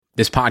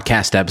This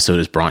podcast episode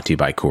is brought to you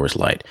by Coors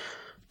Light.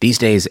 These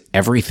days,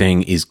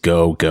 everything is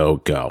go, go,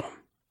 go.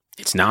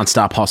 It's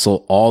nonstop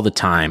hustle all the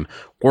time.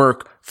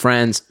 Work,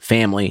 friends,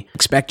 family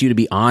expect you to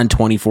be on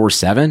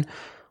 24/7.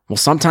 Well,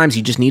 sometimes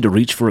you just need to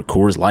reach for a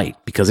Coors Light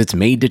because it's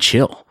made to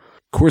chill.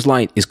 Coors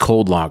Light is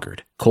cold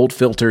lagered, cold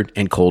filtered,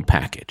 and cold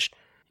packaged.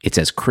 It's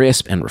as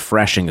crisp and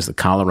refreshing as the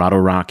Colorado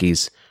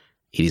Rockies.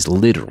 It is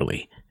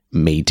literally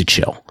made to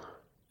chill.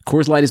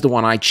 Coors Light is the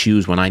one I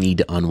choose when I need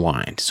to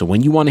unwind. So when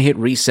you want to hit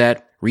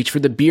reset, reach for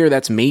the beer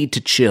that's made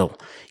to chill.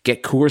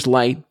 Get Coors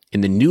Light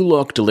in the new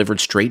look delivered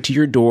straight to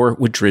your door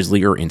with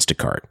Drizzly or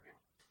Instacart.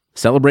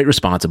 Celebrate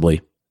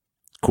responsibly.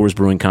 Coors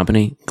Brewing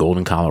Company,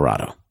 Golden,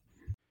 Colorado.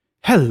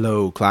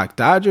 Hello, Clock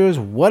Dodgers.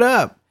 What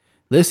up?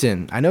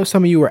 Listen, I know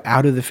some of you are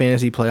out of the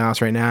fantasy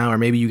playoffs right now, or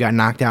maybe you got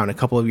knocked out in a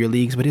couple of your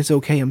leagues, but it's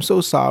okay. I'm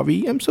so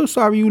sorry. I'm so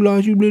sorry you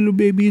lost, you little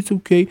baby. It's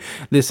okay.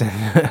 Listen,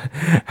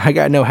 I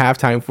got No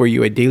Halftime for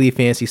you, a daily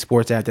fantasy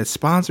sports app that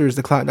sponsors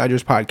the Clock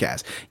Dodgers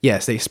podcast.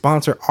 Yes, they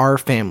sponsor our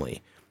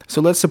family. So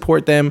let's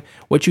support them.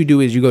 What you do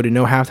is you go to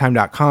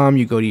nohalftime.com,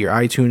 you go to your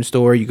iTunes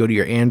store, you go to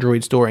your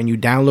Android store, and you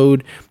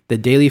download the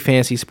daily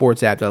fantasy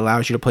sports app that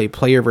allows you to play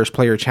player versus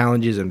player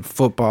challenges in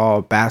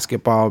football,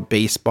 basketball,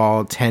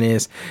 baseball,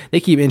 tennis.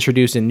 They keep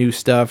introducing new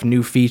stuff,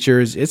 new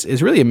features.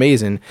 It's really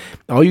amazing.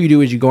 All you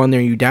do is you go on there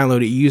and you download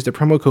it. You use the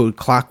promo code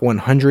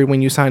CLOCK100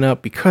 when you sign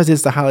up because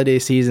it's the holiday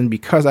season,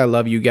 because I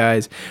love you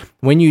guys.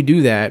 When you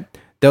do that,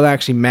 they'll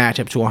actually match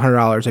up to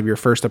 $100 of your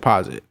first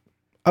deposit.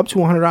 Up to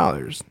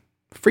 $100.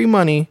 Free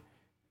money.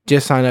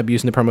 Just sign up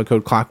using the promo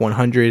code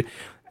CLOCK100.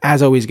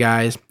 As always,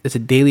 guys, it's a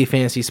daily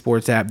fantasy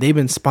sports app. They've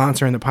been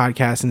sponsoring the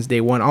podcast since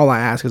day one. All I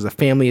ask as a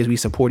family is we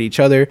support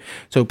each other.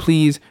 So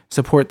please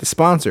support the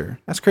sponsor.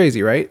 That's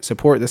crazy, right?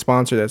 Support the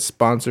sponsor that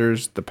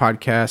sponsors the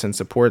podcast and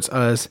supports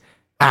us.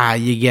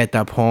 You get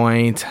the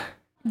point.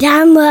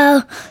 Down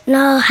low,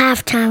 No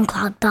Halftime,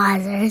 Clock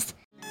Dodgers.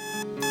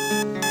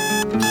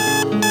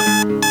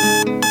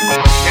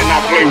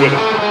 Cannot play with him.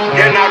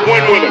 Cannot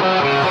win with him.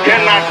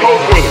 Cannot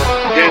coach with him.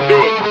 Can't do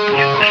it.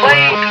 You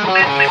play to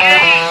win the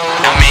game.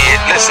 I mean,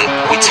 listen,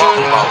 we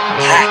talking about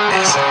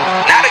practice.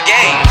 Not a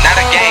game, not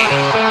a game,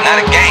 not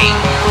a game.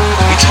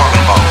 We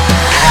talking about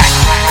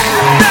practice.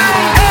 Down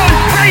goes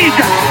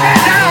Frazier.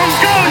 Down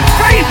goes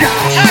Frazier.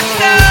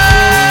 Touchdown!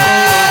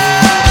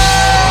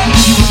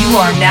 You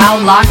are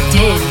now locked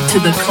in to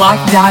the Clock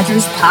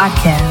Dodgers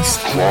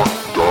podcast. Clock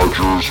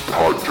Dodgers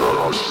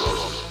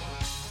Podcast.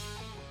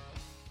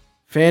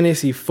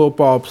 Fantasy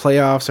football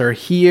playoffs are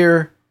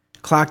here.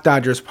 Clock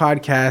Dodgers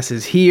podcast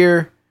is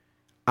here.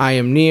 I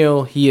am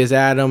Neil. He is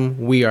Adam.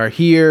 We are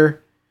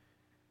here.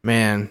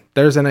 Man,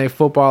 Thursday Night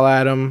Football,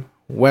 Adam.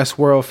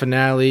 Westworld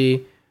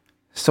finale.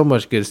 So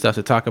much good stuff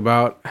to talk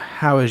about.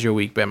 How has your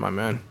week been, my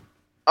man?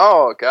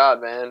 Oh,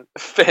 God, man.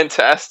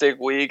 Fantastic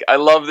week. I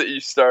love that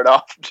you start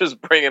off just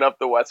bringing up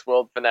the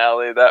Westworld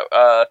finale.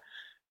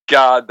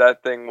 That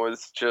thing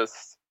was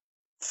just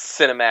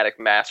cinematic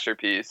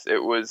masterpiece.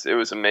 It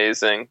was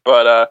amazing.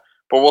 But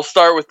we'll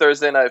start with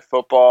Thursday Night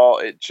Football.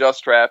 It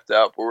just wrapped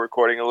up. We're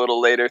recording a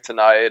little later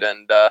tonight,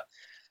 and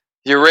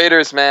your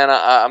Raiders, man.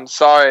 I'm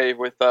sorry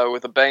with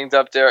a banged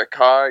up Derek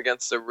Carr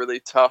against a really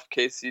tough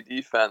KC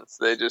defense.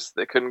 They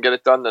couldn't get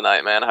it done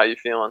tonight, man. How you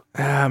feeling?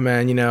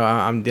 Man,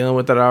 I'm dealing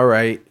with it all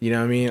right. You know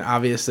what I mean?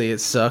 Obviously, it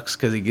sucks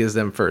because it gives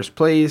them first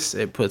place.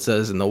 It puts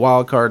us in the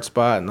wild card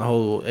spot, and the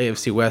whole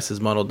AFC West is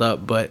muddled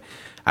up. But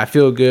I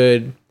feel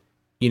good,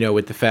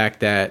 with the fact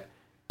that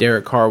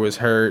Derek Carr was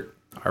hurt.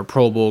 Our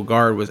Pro Bowl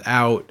guard was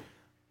out.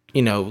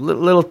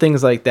 Little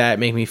things like that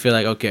make me feel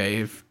like, okay,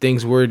 if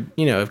things were,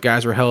 if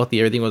guys were healthy,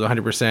 everything was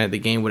 100%, the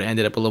game would have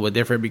ended up a little bit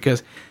different.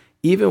 Because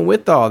even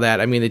with all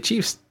that, I mean, the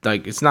Chiefs,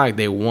 it's not like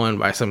they won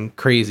by some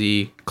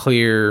crazy,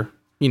 clear,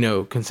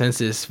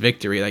 consensus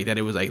victory like that.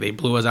 It was like they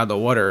blew us out of the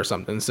water or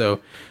something. So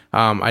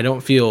I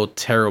don't feel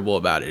terrible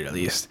about it, at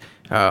least.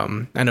 I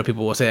know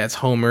people will say that's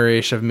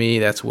homerish of me,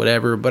 that's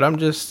whatever, but I'm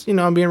just,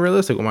 I'm being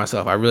realistic with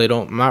myself. I'm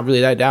not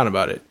really that down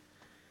about it.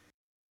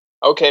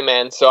 Okay,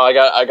 man. So I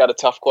got a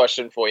tough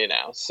question for you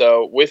now.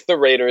 So with the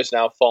Raiders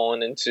now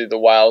falling into the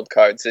wild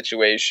card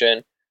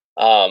situation,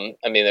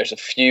 there's a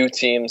few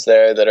teams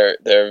there that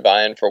are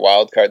vying for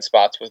wild card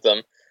spots with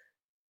them.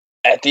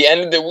 At the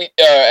end of the week,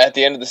 at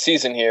the end of the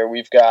season here,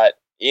 we've got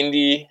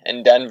Indy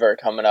and Denver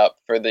coming up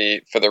for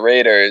the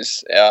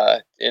Raiders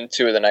in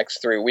 2 of the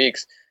next 3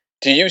 weeks.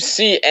 Do you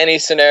see any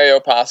scenario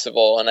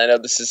possible? And I know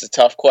this is a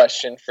tough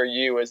question for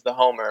you as the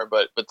homer,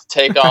 but to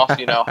take off,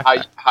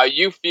 how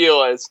you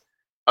feel as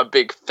a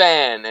big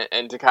fan,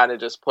 and to kind of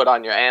just put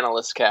on your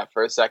analyst cap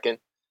for a second,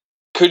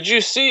 could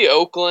you see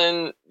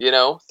Oakland,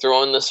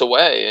 throwing this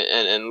away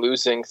and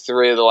losing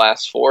 3 of the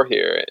last 4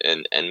 here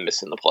and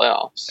missing the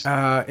playoffs?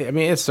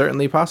 It's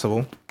certainly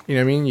possible.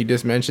 You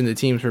just mentioned the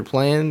teams we're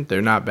playing.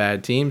 They're not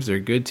bad teams. They're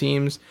good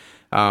teams.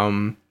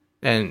 Even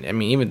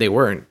if they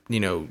weren't,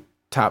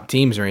 top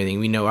teams or anything.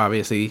 We know,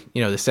 obviously,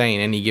 the saying,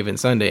 any given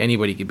Sunday,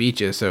 anybody could beat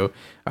you. So,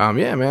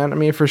 yeah, man, I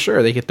mean, for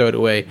sure, they could throw it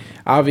away.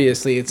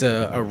 Obviously, it's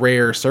a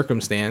rare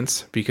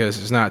circumstance because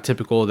it's not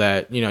typical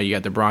that, you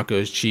got the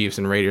Broncos, Chiefs,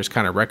 and Raiders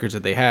kind of records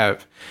that they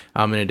have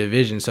in a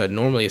division. So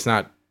normally it's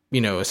not,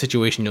 a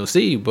situation you'll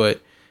see,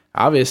 but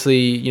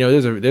obviously,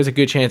 there's a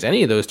good chance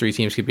any of those three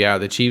teams could be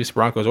out, the Chiefs,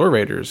 Broncos, or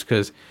Raiders,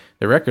 because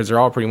the records are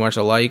all pretty much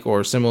alike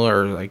or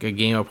similar, or like a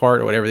game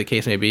apart, or whatever the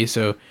case may be.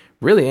 So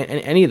really,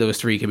 any of those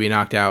three could be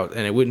knocked out,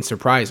 and it wouldn't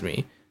surprise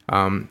me.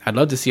 I'd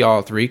love to see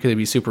all three because it'd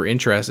be super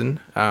interesting.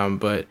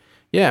 But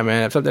yeah,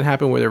 man, if something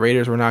happened where the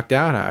Raiders were knocked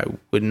out, I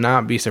would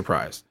not be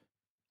surprised.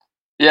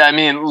 Yeah, I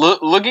mean,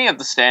 looking at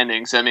the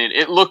standings, I mean,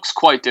 it looks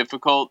quite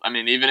difficult. I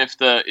mean, even if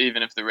the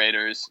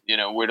Raiders,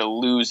 were to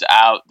lose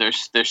out, they're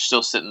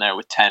still sitting there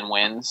with 10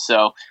 wins.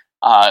 So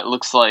it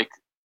looks like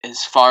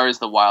as far as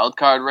the wild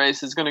card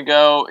race is going to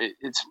go,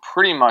 it's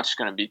pretty much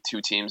going to be two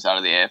teams out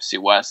of the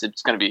AFC West.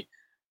 It's going to be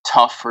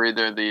tough for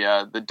either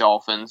the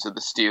Dolphins or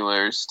the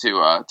Steelers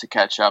to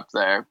catch up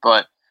there.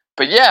 But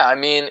yeah, I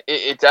mean,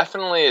 it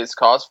definitely is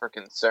cause for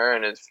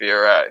concern if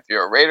you're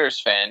a Raiders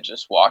fan,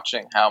 just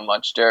watching how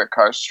much Derek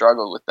Carr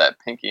struggled with that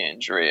pinky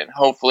injury, and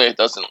hopefully it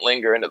doesn't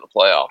linger into the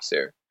playoffs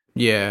here.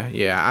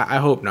 Yeah, I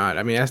hope not.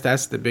 I mean,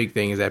 that's the big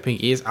thing, is that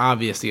pinky is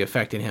obviously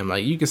affecting him.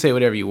 Like, you can say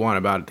whatever you want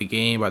about the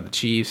game, about the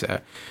Chiefs.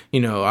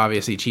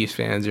 Obviously Chiefs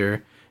fans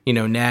are,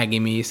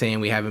 nagging me,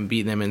 saying we haven't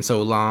beaten them in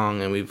so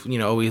long, and we've,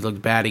 always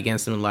looked bad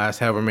against them in the last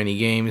however many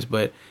games.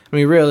 But, I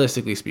mean,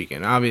 realistically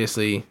speaking,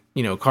 obviously,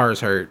 Carr's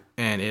hurt,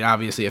 and it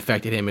obviously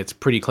affected him. It's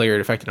pretty clear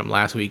it affected him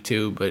last week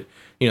too, but,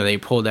 they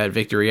pulled that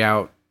victory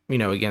out,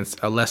 against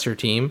a lesser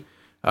team.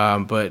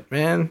 But,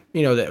 man,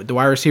 the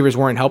wide receivers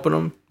weren't helping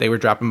him. They were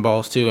dropping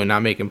balls too and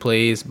not making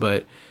plays.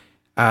 But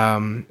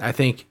I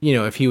think,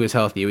 if he was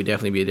healthy, it would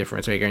definitely be a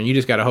difference maker. And you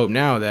just got to hope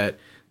now that,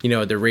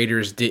 the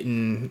Raiders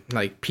didn't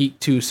peak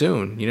too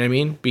soon. You know what I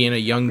mean? Being a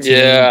young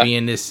team,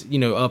 being this,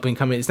 up and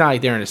coming. It's not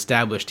like they're an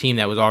established team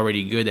that was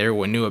already good that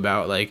everyone knew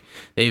about. Like,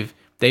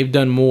 they've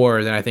done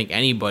more than I think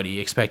anybody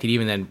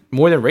expected,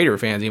 more than Raider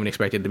fans even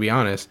expected, to be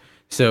honest.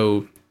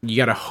 So you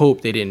got to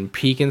hope they didn't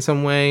peak in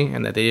some way,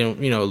 and that they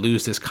didn't,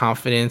 lose this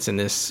confidence and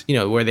this,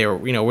 where they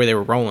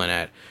were rolling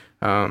at.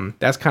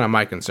 That's kind of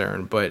my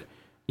concern. But,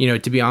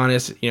 to be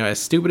honest, as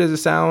stupid as it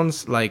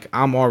sounds, like,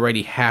 I'm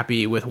already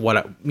happy with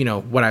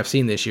what I've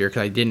seen this year,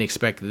 because I didn't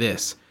expect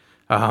this.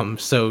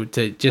 So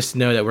to just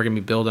know that we're going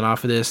to be building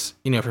off of this,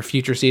 for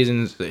future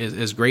seasons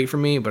is great for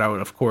me, but I would,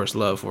 of course,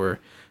 love for,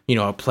 a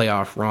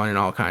playoff run and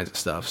all kinds of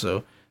stuff.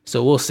 So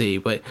we'll see.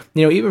 But,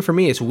 even for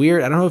me, it's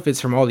weird. I don't know if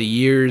it's from all the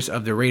years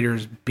of the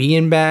Raiders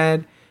being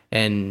bad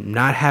and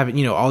not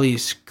having, all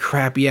these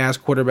crappy ass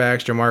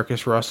quarterbacks,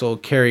 Jamarcus Russell,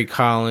 Kerry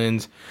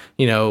Collins,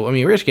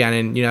 Rich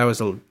Gannon, that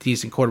was a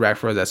decent quarterback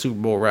for that Super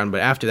Bowl run.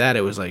 But after that,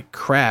 it was like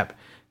crap.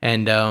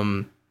 And,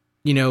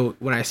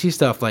 when I see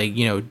stuff like,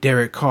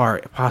 Derek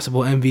Carr,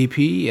 possible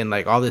MVP, and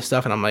like all this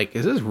stuff, and I'm like,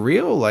 is this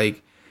real?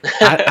 Like,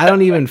 I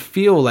don't even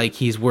feel like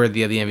he's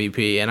worthy of the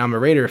MVP, and I'm a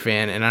Raider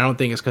fan, and I don't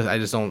think it's because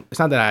it's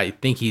not that I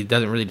think he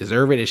doesn't really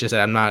deserve it. It's just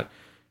that I'm not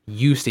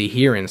used to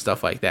hearing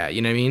stuff like that.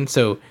 You know what I mean?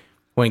 So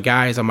when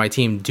guys on my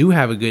team do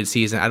have a good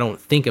season, I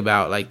don't think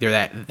about like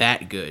they're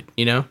that good,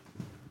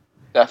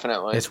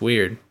 Definitely. It's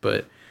weird,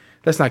 but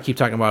let's not keep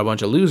talking about a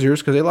bunch of losers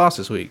because they lost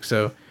this week.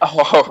 So,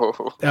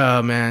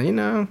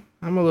 man,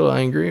 I'm a little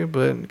angry,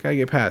 but gotta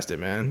get past it,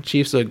 man.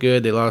 Chiefs look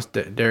good. They lost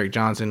Derek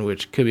Johnson,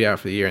 which could be out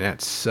for the year, and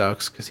that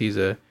sucks because he's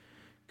a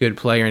good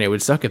player, and it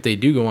would suck if they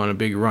do go on a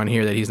big run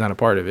here that he's not a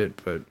part of it,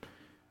 but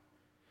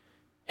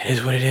it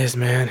is what it is,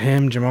 man.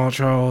 Him, Jamal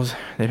Charles,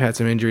 they've had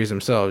some injuries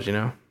themselves,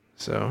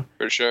 so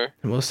for sure.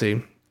 We'll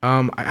see.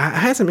 I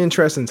had some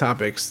interesting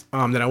topics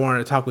that I wanted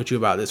to talk with you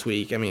about this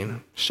week. I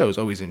mean, show's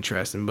always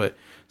interesting, but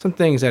some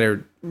things that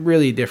are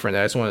really different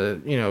that I just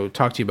wanted to,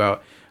 talk to you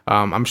about.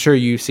 I'm sure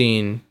you've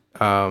seen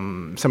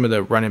some of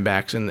the running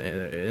backs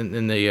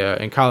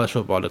in college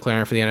football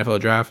declaring for the NFL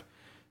draft,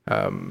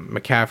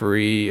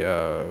 McCaffrey,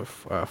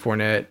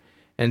 Fournette,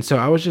 and so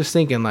I was just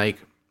thinking, like,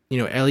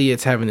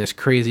 Elliott's having this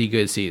crazy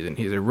good season.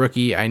 He's a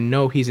rookie. I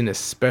know he's in a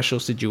special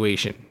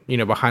situation,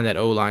 behind that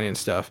O-line and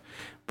stuff,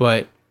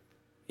 but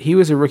he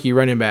was a rookie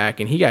running back,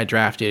 and he got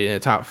drafted in the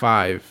top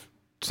 5,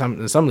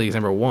 in some leagues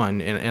number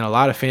 1, and a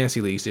lot of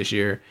fantasy leagues this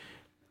year.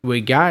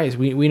 With guys,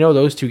 we know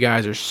those two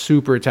guys are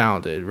super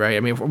talented, right? I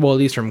mean, well, at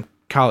least from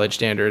college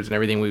standards and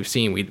everything we've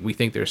seen, we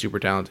think they're super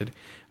talented,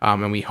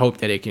 and we hope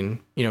that it can,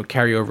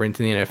 carry over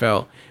into the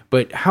NFL.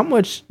 But how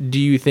much do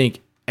you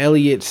think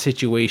Elliott's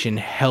situation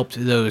helped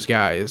those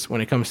guys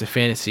when it comes to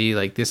fantasy,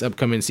 like this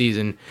upcoming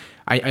season?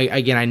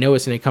 I know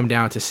it's going to come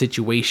down to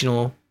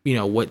situational,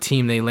 what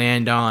team they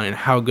land on and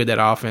how good that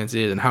offense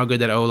is and how good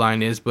that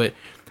O-line is. But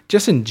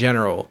just in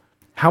general,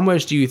 how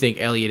much do you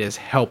think Elliott has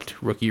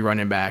helped rookie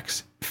running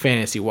backs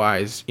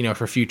fantasy-wise,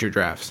 for future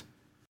drafts?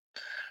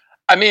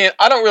 I mean,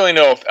 I don't really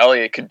know if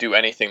Elliott could do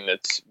anything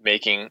that's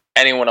making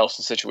anyone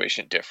else's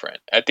situation different.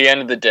 At the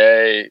end of the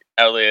day,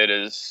 Elliott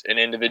is an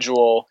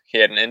individual. He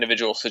had an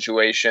individual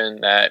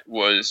situation that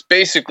was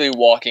basically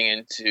walking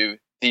into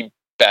the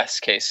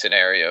best case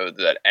scenario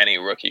that any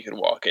rookie could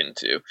walk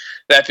into.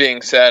 That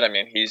being said, I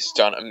mean, he's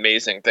done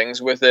amazing things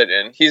with it,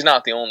 and he's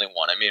not the only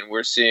one. I mean,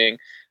 we're seeing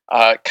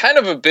kind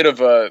of a bit of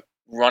a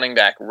running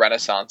back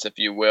renaissance, if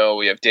you will.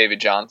 We have David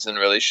Johnson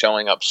really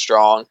showing up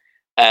strong.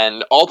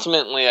 And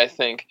ultimately, I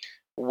think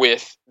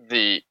with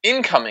the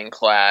incoming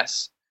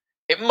class,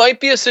 it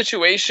might be a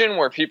situation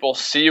where people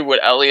see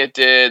what Elliott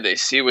did, they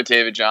see what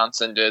David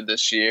Johnson did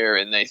this year,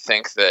 and they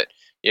think that,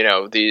 you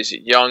know, these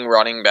young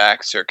running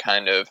backs are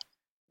kind of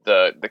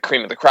the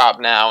cream of the crop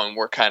now, and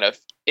we're kind of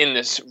in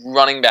this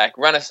running back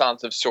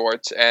renaissance of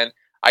sorts. And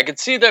I could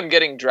see them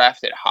getting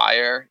drafted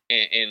higher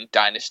in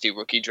dynasty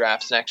rookie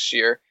drafts next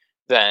year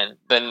than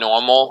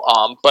normal.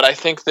 But I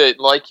think that,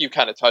 like you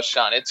kind of touched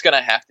on, it's going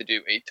to have to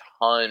do a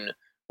ton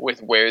with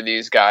where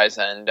these guys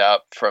end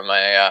up from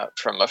a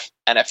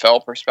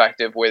NFL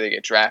perspective, where they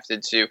get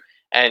drafted to,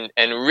 and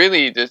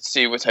really to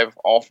see what type of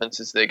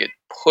offenses they get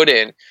put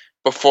in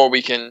before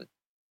we can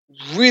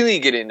really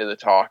get into the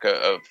talk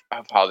of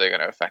how they're going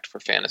to affect for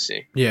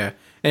fantasy. Yeah,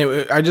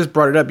 and I just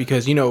brought it up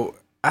because, you know,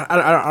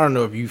 I don't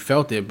know if you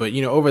felt it, but,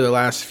 you know, over the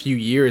last few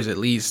years at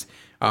least,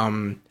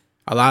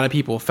 a lot of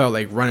people felt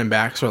like running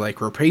backs are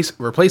like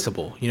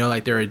replaceable. You know,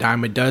 like they're a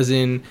dime a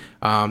dozen.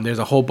 There's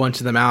a whole bunch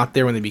of them out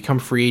there. When they become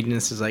free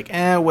agents, it's like,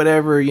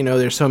 whatever. You know,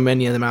 there's so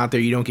many of them out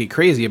there. You don't get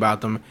crazy about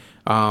them.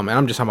 And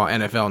I'm just talking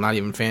about NFL, not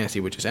even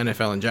fantasy, which is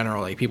NFL in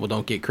general. Like, people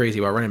don't get crazy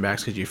about running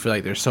backs because you feel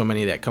like there's so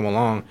many that come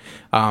along.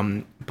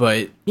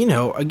 But, you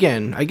know,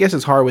 again, I guess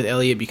it's hard with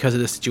Elliott because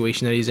of the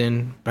situation that he's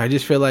in. But I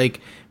just feel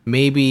like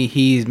maybe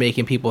he's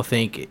making people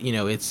think, you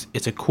know, it's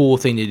a cool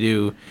thing to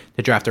do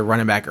to draft a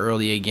running back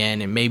early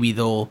again. And maybe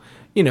they'll,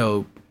 you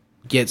know,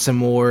 get some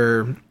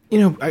more, you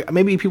know,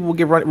 maybe people will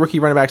give rookie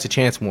running backs a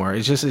chance more.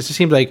 It just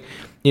seems like,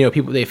 you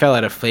know, they fell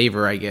out of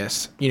favor, I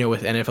guess, you know,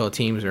 with NFL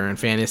teams or in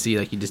fantasy.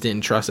 Like, you just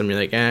didn't trust them. You're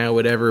like,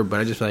 whatever.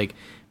 But I just feel like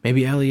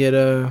maybe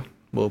Elliott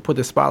will put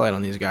the spotlight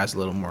on these guys a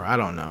little more. I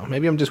don't know.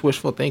 Maybe I'm just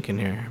wishful thinking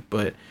here.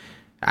 But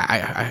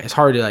it's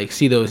hard to, like,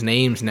 see those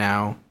names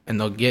now, and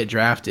they'll get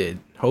drafted,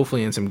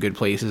 hopefully in some good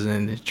places,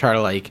 and try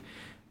to, like,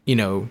 you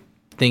know,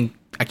 think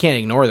I can't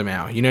ignore them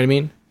now. You know what I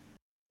mean?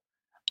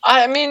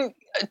 I mean,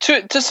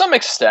 to some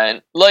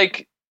extent,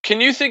 like, can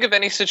you think of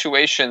any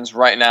situations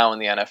right now in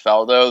the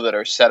NFL, though, that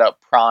are set up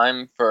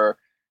prime for,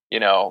 you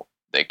know,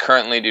 they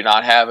currently do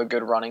not have a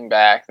good running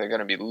back, they're going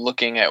to be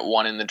looking at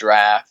one in the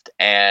draft,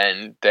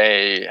 and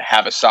they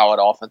have a solid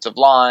offensive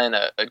line,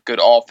 a good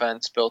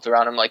offense built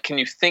around them? Like, can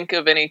you think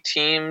of any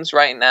teams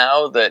right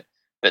now that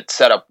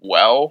set up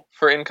well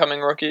for incoming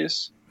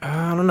rookies?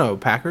 I don't know.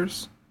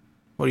 Packers?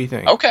 What do you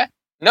think? Okay.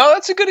 No,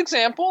 that's a good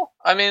example.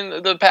 I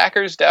mean, the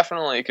Packers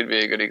definitely could be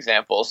a good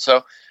example.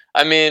 So,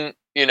 I mean,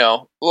 you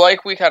know,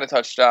 like we kind of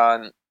touched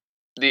on,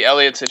 the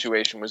Elliott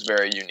situation was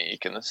very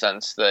unique in the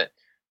sense that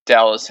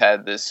Dallas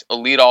had this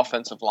elite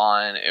offensive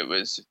line. It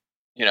was,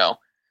 you know,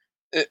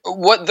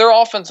 what their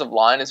offensive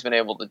line has been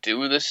able to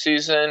do this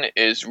season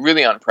is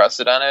really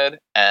unprecedented.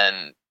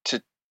 And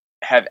to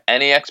have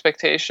any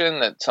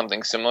expectation that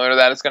something similar to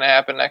that is going to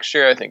happen next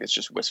year, I think it's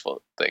just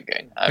wishful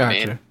thinking. I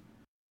mean,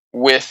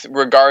 with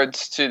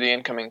regards to the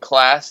incoming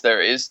class, there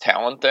is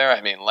talent there.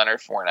 I mean, Leonard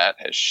Fournette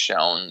has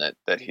shown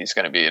that he's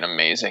going to be an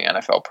amazing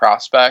NFL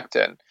prospect,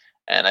 and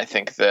I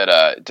think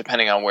that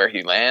depending on where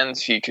he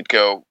lands, he could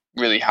go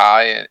really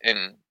high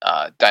in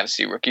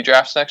dynasty rookie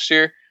drafts next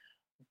year.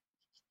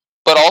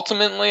 But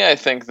ultimately, I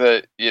think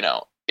that, you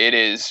know, it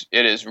is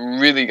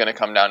really going to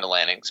come down to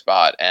landing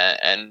spot,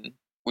 and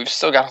we've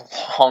still got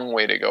a long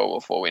way to go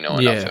before we know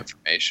enough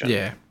information.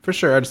 Yeah, for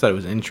sure. I just thought it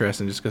was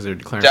interesting just because they're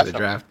declaring for the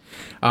draft.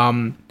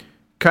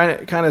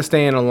 Kind of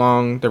staying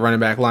along the running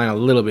back line a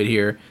little bit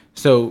here.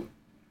 So, all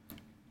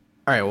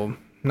right, well,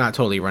 not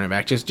totally running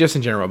back, just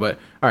in general. But,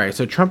 all right,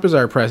 so Trump is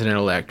our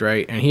president-elect,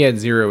 right? And he had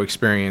zero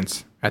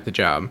experience at the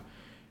job.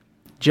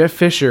 Jeff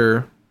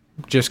Fisher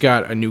just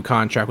got a new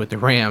contract with the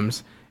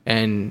Rams,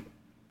 and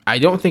I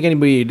don't think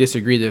anybody would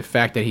disagree with the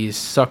fact that he's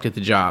sucked at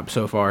the job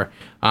so far,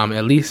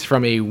 at least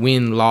from a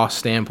win-loss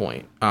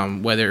standpoint.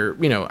 Whether,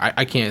 you know,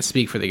 I can't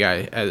speak for the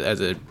guy as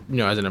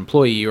an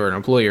employee or an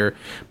employer,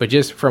 but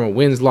just from a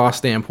wins-loss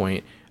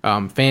standpoint,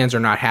 fans are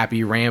not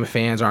happy. Ram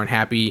fans aren't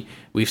happy.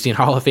 We've seen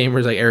Hall of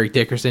Famers like Eric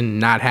Dickerson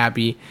not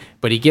happy,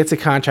 but he gets a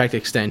contract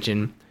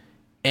extension,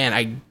 and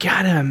I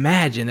gotta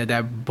imagine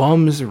that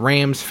bums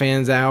Rams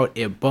fans out.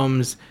 It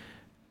bums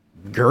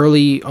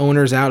Gurley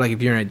owners out. Like,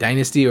 if you're in a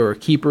dynasty or a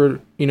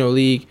keeper, you know,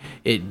 league,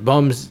 it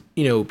bums,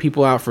 you know,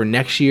 people out for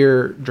next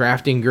year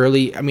drafting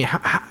Gurley. I mean,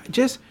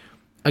 just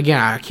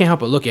again, I can't help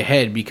but look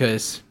ahead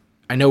because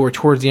I know we're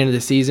towards the end of the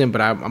season,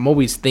 but I'm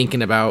always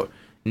thinking about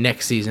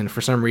next season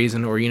for some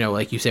reason. Or, you know,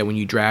 like you said, when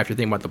you draft, you're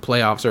thinking about the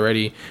playoffs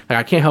already. Like,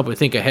 I can't help but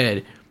think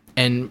ahead.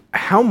 And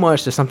how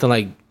much does something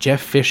like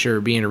Jeff Fisher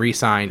being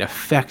re-signed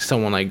affect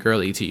someone like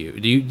Gurley to you?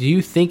 Do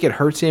you think it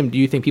hurts him? Do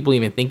you think people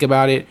even think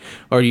about it?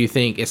 Or do you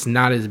think it's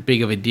not as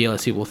big of a deal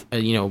as people,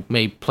 you know,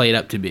 may play it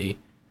up to be?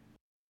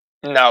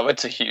 No,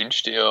 it's a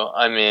huge deal.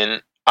 I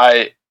mean,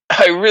 I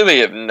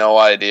really have no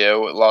idea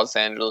what Los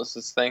Angeles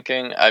is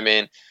thinking. I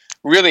mean,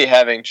 really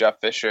having Jeff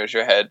Fisher as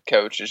your head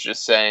coach is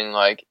just saying,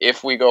 like,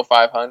 if we go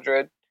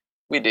 500,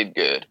 we did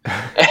good.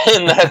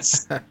 And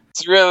it's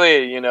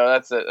really,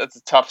 that's a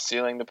tough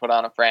ceiling to put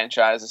on a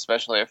franchise,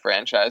 especially a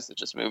franchise that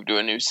just moved to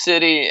a new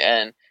city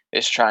and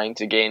is trying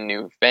to gain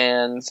new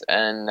fans.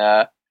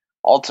 And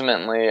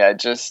ultimately,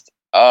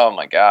 oh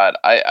my God,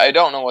 I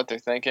don't know what they're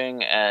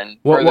thinking. And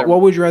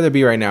what would you rather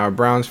be right now, a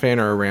Browns fan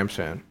or a Rams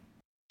fan?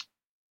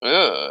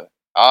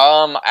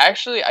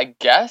 Actually, I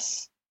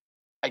guess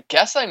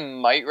I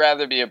might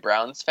rather be a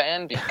Browns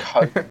fan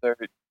because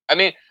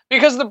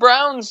because the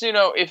Browns,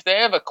 if they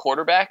have a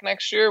quarterback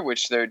next year,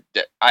 which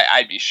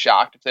I'd be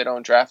shocked if they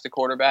don't draft a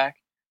quarterback.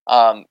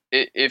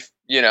 If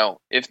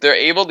they're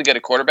able to get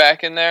a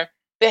quarterback in there,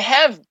 they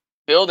have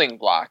building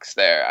blocks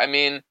there. I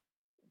mean,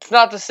 it's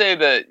not to say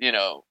that,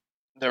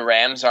 the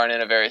Rams aren't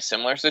in a very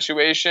similar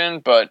situation,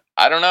 but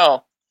I don't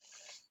know.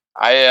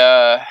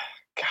 I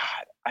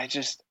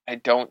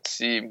don't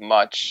see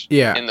much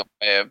in the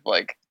way of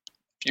like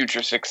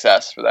future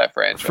success for that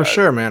franchise. For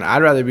sure, man.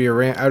 I'd rather be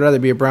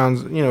a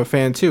Browns,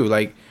 fan too.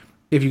 Like,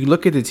 if you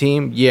look at the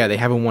team, they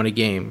haven't won a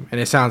game, and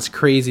it sounds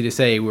crazy to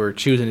say we're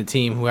choosing a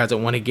team who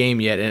hasn't won a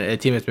game yet, and a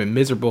team that's been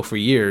miserable for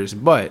years.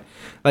 But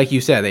like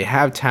you said, they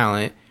have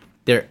talent.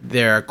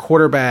 They're a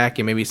quarterback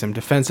and maybe some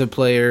defensive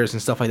players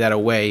and stuff like that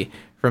away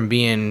from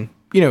being,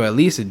 at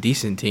least a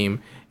decent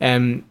team.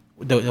 And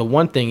the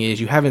one thing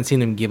is, you haven't seen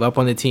them give up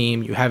on the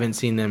team. You haven't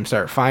seen them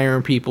start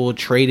firing people,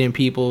 trading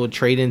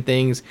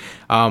things.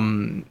 For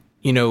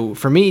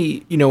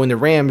me, when the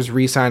Rams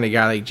re-sign a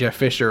guy like Jeff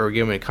Fisher or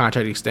give him a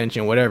contract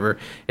extension, whatever,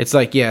 it's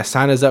like,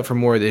 sign us up for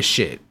more of this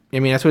shit. I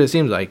mean, that's what it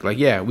seems like. Like,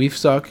 we've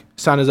sucked.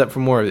 Sign us up for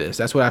more of this.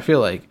 That's what I feel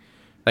like.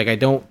 Like, I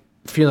don't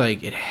feel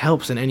like it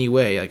helps in any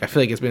way. Like, I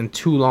feel like it's been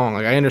too long.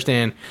 Like, I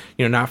understand,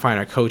 not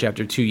finding a coach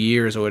after 2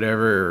 years or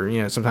whatever,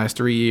 or, sometimes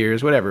 3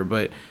 years, whatever,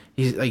 but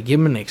he's like, give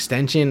him an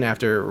extension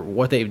after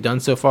what they've done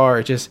so far.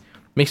 It just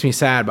makes me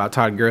sad about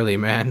Todd Gurley,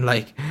 man.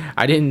 Like,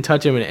 I didn't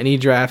touch him in any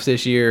drafts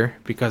this year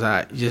because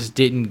I just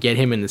didn't get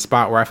him in the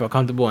spot where I felt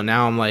comfortable. And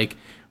now I'm like,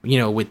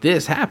 with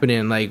this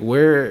happening, like,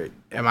 where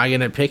am I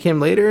going to pick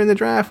him later in the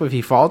draft if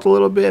he falls a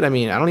little bit? I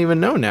mean, I don't even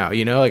know now,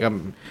 like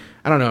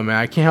I don't know, man.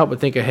 I can't help but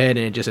think ahead,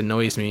 and it just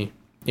annoys me,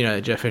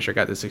 that Jeff Fisher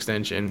got this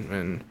extension.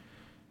 And,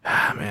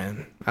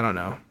 man, I don't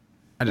know.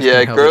 I just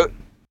can't help it.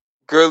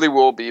 Gurley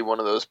will be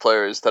one of those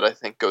players that I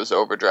think goes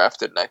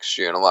overdrafted next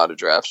year in a lot of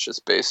drafts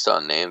just based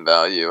on name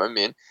value. I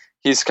mean,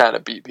 he's kind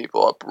of beat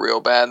people up real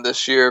bad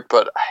this year,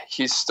 but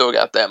he's still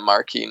got that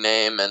marquee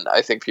name, and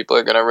I think people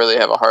are going to really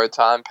have a hard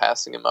time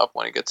passing him up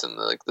when he gets in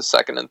the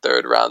second and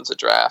third rounds of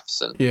drafts.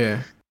 And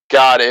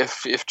God,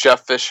 if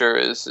Jeff Fisher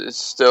is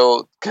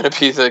still going to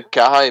be the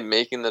guy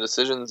making the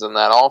decisions in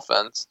that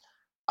offense,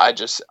 I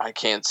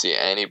can't see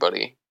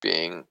anybody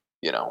being,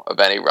 of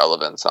any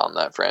relevance on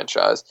that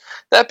franchise.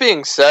 That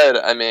being said,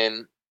 I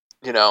mean,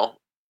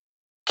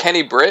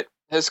 Kenny Britt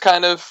has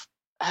kind of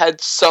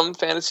had some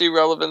fantasy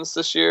relevance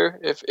this year.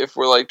 If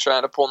we're like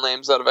trying to pull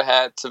names out of a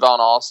hat, Tavon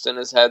Austin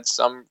has had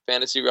some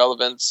fantasy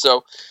relevance.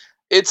 So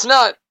it's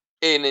not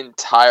an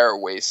entire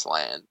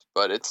wasteland,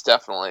 but it's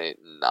definitely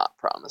not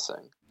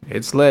promising.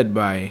 It's led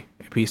by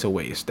a piece of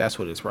waste. That's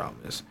what its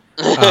problem is.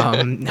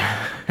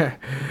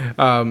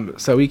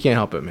 So we can't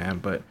help it, man.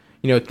 But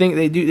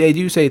they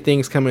do say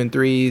things come in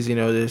threes.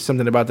 There's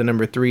something about the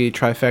number 3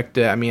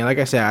 trifecta. I mean, like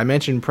I said, I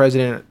mentioned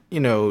President,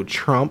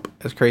 Trump.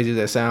 As crazy as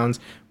that sounds,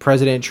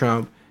 President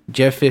Trump,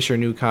 Jeff Fisher,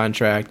 new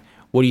contract.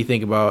 What do you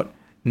think about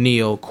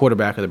Neil,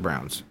 quarterback of the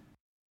Browns?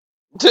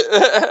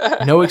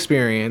 No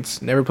experience,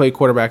 never played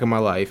quarterback in my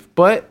life,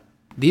 but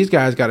these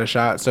guys got a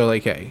shot, so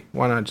like, hey,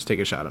 why not just take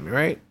a shot at me,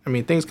 right? I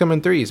mean, things come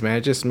in threes, man.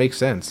 It just makes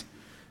sense.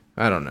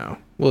 I don't know.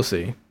 We'll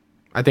see.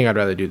 I think I'd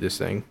rather do this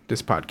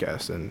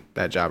podcast, than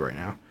that job right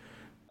now.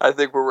 I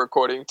think we're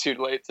recording too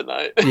late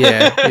tonight.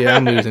 yeah,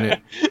 I'm losing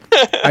it.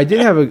 I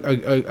did have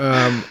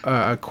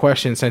a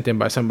question sent in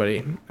by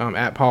somebody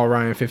at Paul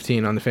Ryan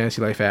 15 on the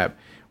Fantasy Life app,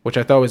 which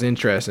I thought was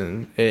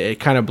interesting. It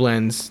kind of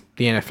blends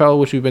the NFL,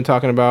 which we've been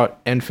talking about,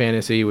 and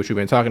fantasy, which we've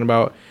been talking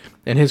about.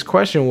 And his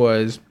question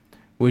was,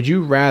 would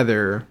you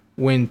rather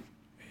win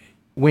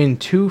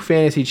 2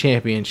 fantasy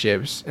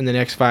championships in the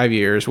next 5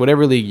 years,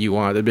 whatever league you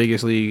want, the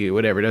biggest league,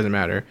 whatever, it doesn't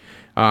matter,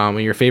 in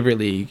your favorite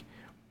league,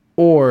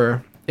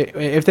 or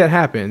if that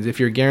happens,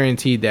 if you're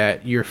guaranteed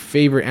that your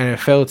favorite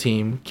NFL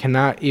team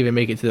cannot even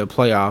make it to the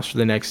playoffs for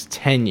the next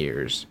 10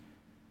 years,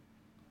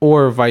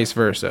 or vice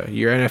versa,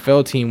 your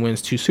NFL team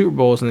wins 2 Super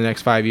Bowls in the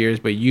next 5 years,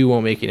 but you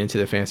won't make it into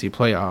the fantasy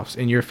playoffs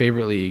in your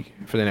favorite league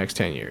for the next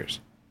 10 years.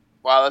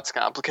 Wow, that's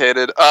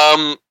complicated.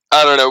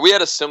 I don't know. We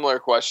had a similar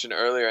question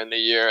earlier in the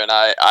year, and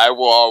I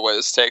will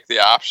always take the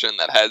option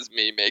that has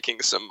me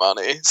making some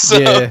money.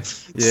 So,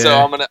 so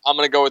I'm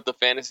gonna go with the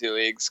fantasy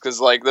leagues, because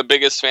like the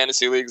biggest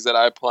fantasy leagues that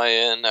I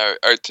play in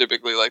are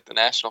typically like the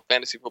National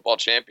Fantasy Football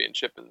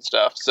Championship and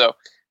stuff. So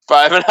if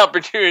I have an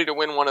opportunity to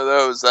win one of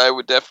those, I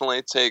would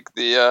definitely take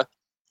the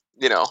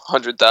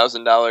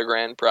 $100,000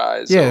 grand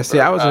prize. Yeah, see,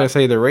 I was gonna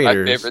say the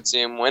Raiders, my favorite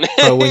team winning.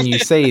 But when you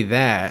say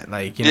that,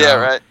 like, yeah,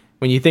 right.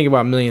 when you think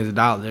about millions of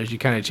dollars, you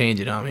kind of change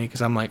it on me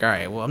because I'm like, all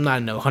right, well, I'm not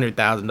in no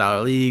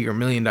 $100,000 league or $1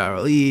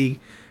 million league.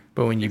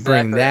 But when you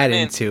bring that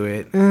into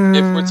it, if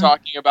we're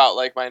talking about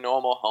like my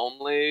normal home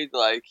league,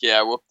 like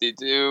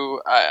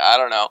whoop-de-doo, I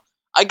don't know.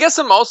 I guess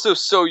I'm also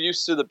so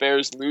used to the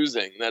Bears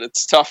losing that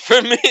it's tough for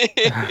me.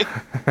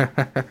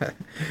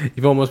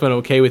 You've almost been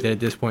okay with it at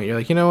this point. You're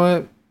like, you know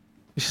what?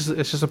 It's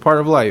just a part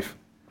of life.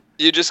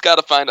 You just got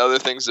to find other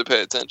things to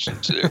pay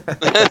attention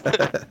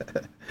to.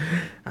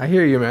 I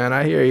hear you, man.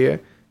 I hear you.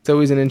 It's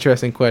always an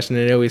interesting question.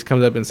 It always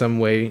comes up in some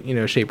way,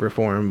 shape or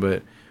form,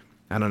 but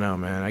I don't know,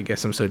 man. I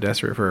guess I'm so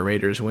desperate for a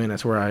Raiders win.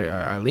 That's where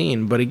I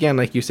lean. But again,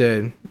 like you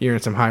said, you're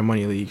in some high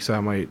money league, so I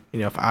might,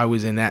 if I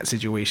was in that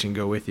situation,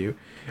 go with you.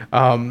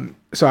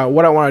 So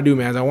what I want to do,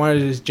 man, is I want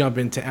to just jump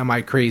into Am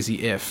I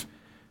Crazy If?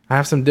 I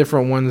have some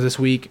different ones this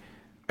week.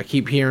 I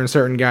keep hearing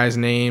certain guys'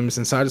 names,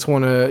 and so I just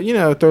want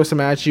to, throw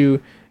some at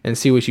you and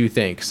see what you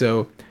think.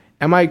 So,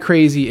 am I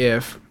crazy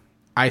if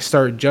I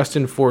start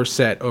Justin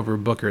Forsett over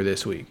Booker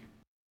this week?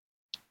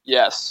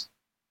 Yes.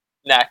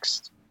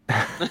 Next.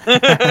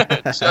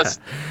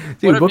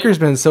 Dude, Booker's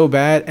been so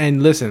bad.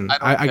 And listen,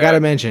 I got to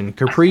mention,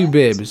 Capri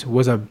Bibbs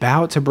was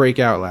about to break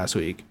out last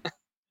week.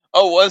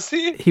 Oh, was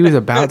he? He was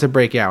about to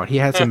break out. He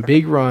had some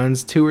big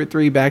runs, 2 or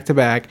 3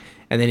 back-to-back,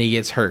 and then he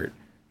gets hurt.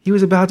 He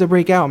was about to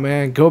break out,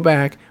 man. Go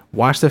back,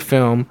 watch the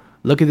film,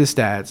 look at the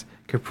stats.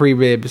 Capri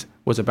Bibbs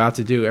was about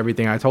to do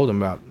everything I told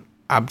him about.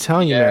 I'm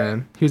telling you,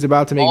 man. He was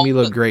about to make me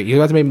look great. He was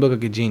about to make me look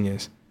like a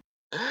genius.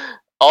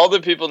 All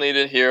the people need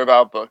to hear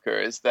about Booker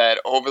is that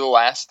over the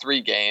last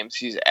 3 games,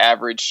 he's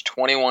averaged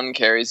 21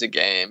 carries a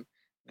game.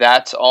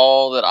 That's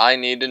all that I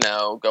need to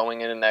know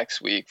going into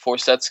next week.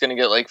 Forsett's going to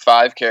get like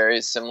 5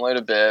 carries, similar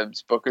to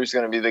Bibbs. Booker's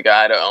going to be the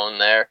guy to own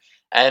there.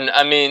 And,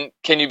 I mean,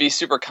 can you be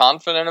super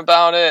confident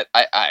about it?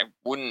 I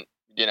wouldn't,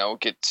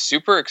 get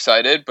super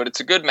excited, but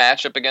it's a good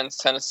matchup against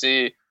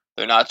Tennessee.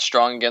 They're not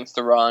strong against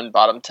the run,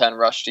 bottom 10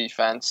 rush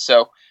defense.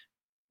 So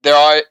there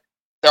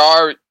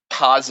are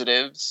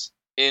positives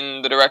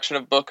in the direction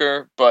of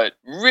Booker, but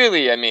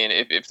really, I mean,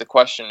 if the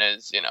question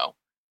is,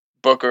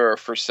 Booker or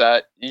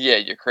Forsett, yeah,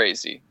 you're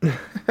crazy.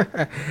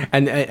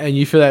 and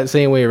you feel that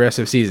same way the rest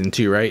of the season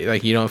too, right?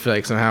 Like you don't feel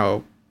like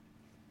somehow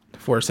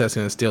Forsett's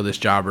going to steal this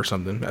job or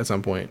something at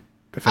some point.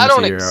 I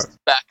don't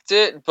expect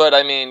it, but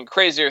I mean,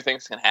 crazier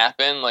things can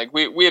happen. Like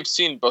we have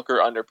seen Booker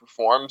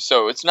underperform,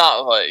 so it's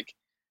not like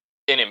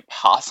an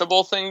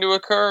impossible thing to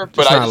occur.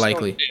 But I just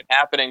don't see it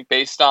happening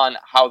based on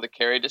how the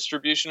carry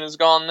distribution has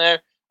gone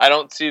there. I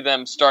don't see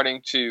them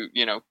starting to,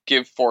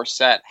 give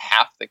Forsett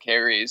half the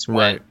carries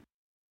when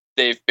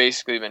they've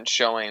basically been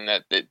showing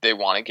that they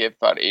want to give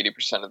about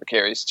 80% of the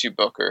carries to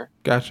Booker.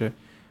 Gotcha.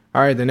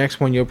 All right, the next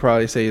one you'll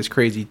probably say is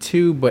crazy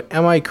too, but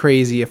am I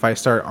crazy if I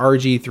start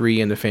RG3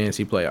 in the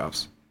fantasy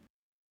playoffs?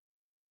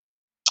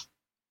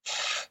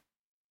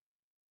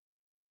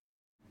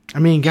 I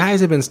mean,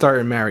 guys have been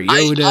starting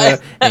Mariota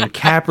and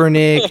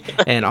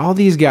Kaepernick and all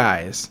these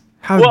guys.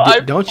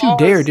 Don't you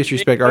dare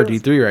disrespect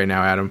RG3 right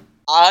now, Adam.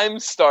 I'm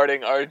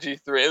starting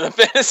RG3 in the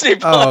fantasy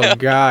playoffs. Oh,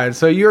 God.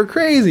 So you're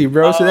crazy,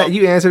 bro. So that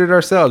you answered it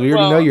ourselves. We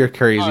already know you're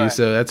crazy,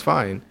 so that's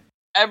fine.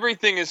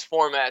 Everything is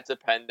format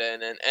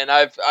dependent, and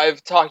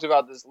I've talked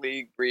about this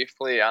league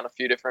briefly on a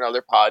few different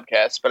other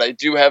podcasts, but I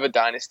do have a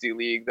dynasty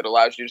league that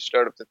allows you to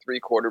start up to 3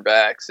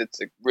 quarterbacks.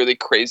 It's a really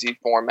crazy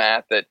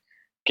format that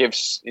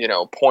gives,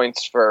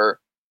 points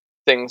for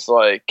things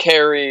like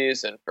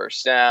carries and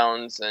first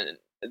downs, and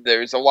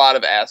there's a lot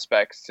of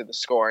aspects to the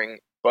scoring,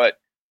 but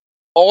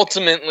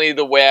ultimately,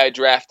 the way I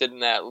drafted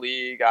in that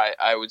league,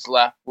 I was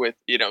left with,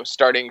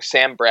 starting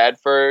Sam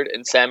Bradford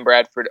and Sam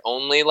Bradford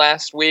only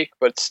last week,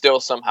 but still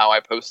somehow I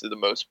posted the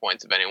most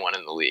points of anyone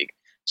in the league.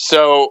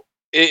 So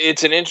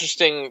it's an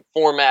interesting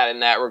format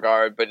in that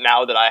regard, but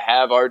now that I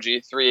have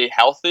RG3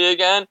 healthy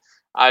again,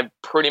 I've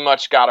pretty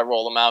much got to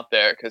roll them out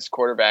there because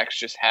quarterbacks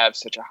just have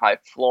such a high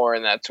floor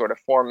in that sort of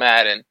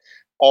format, and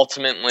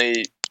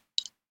ultimately,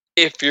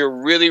 if you're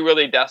really,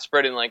 really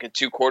desperate in like a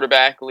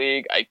 2-quarterback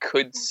league, I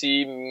could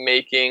see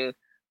making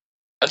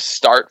a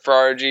start for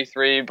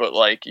RG3, but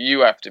like you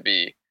have to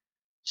be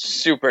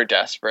super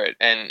desperate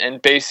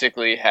and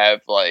basically have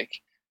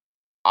like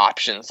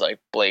options like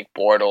Blake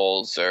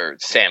Bortles or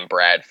Sam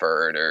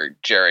Bradford or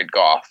Jared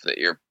Goff that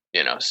you're,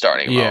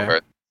 starting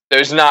over.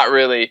 There's not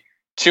really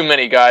too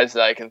many guys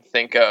that I can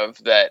think of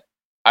that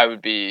I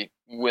would be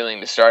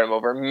willing to start him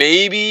over.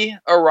 Maybe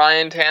a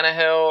Ryan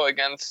Tannehill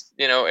against,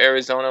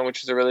 Arizona,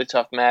 which is a really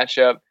tough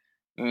matchup.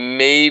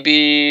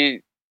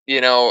 Maybe,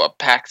 a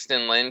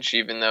Paxton Lynch,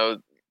 even though,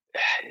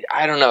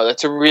 I don't know,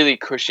 that's a really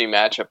cushy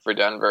matchup for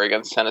Denver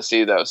against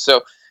Tennessee, though.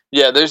 So,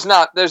 yeah, there's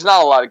not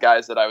a lot of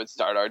guys that I would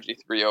start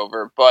RG3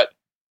 over. But,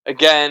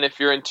 again, if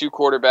you're in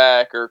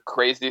 2-quarterback or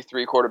crazy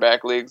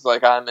 3-quarterback leagues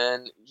like I'm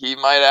in, he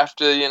might have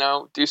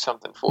to, do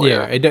something for you.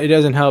 Yeah, it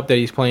doesn't help that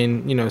he's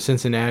playing,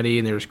 Cincinnati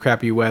and there's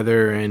crappy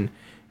weather and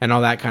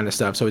all that kind of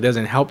stuff. So it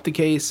doesn't help the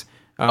case.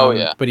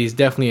 But he's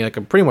definitely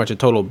like pretty much a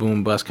total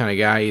boom bust kind of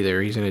guy.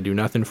 Either he's going to do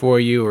nothing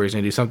for you or he's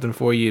going to do something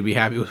for you. Be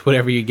happy with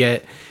whatever you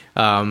get.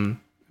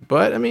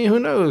 But, I mean, who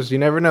knows? You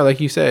never know. Like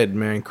you said,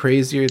 man,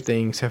 crazier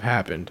things have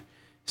happened.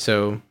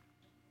 So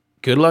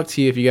good luck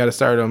to you if you got to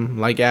start him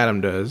like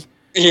Adam does.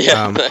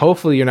 Yeah.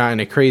 Hopefully you're not in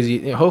a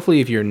crazy. Hopefully,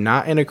 if you're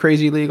not in a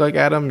crazy league like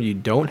Adam, you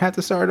don't have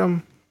to start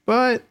him.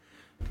 But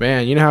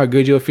man, you know how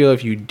good you'll feel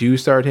if you do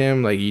start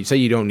him. Like you say,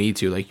 you don't need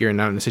to. Like you're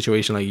not in a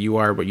situation like you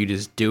are, but you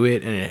just do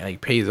it and it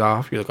like pays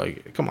off. You're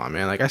like, come on,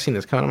 man. Like I seen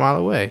this coming a mile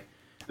away.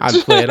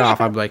 I'd play it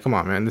off. I'd be like, come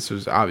on, man. This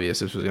was obvious.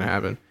 This was gonna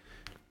happen.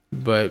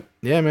 But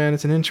yeah, man,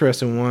 it's an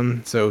interesting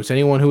one. So to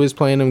anyone who is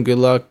playing him, good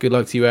luck. Good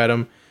luck to you,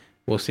 Adam.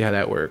 We'll see how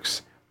that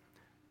works.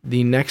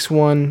 The next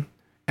one,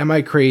 am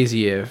I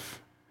crazy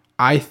if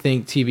I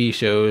think TV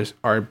shows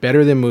are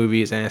better than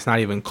movies and it's not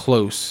even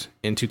close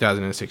in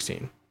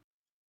 2016?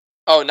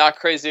 Oh, not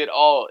crazy at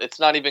all. It's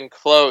not even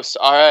close.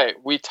 All right,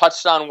 we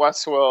touched on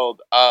Westworld.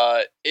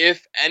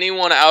 If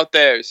anyone out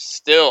there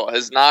still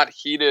has not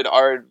heeded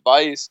our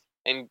advice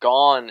and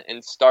gone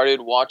and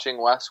started watching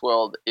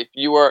Westworld, if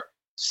you are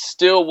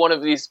still one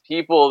of these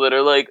people that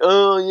are like,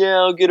 oh yeah,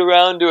 I'll get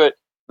around to it,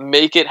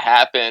 make it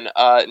happen.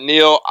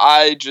 Neil,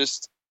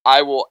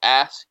 I will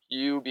ask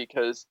you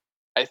because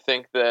I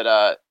think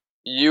that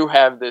you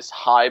have this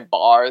high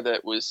bar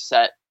that was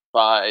set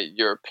by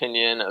your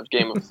opinion of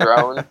Game of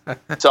Thrones.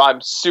 So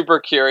I'm super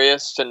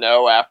curious to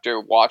know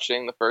after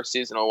watching the first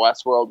season of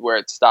Westworld where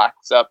it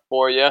stacks up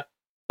for you.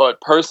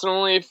 But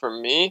personally, for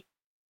me,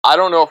 I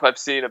don't know if I've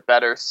seen a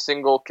better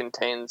single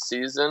contained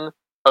season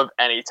of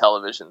any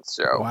television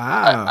show.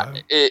 Wow.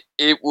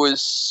 It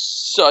was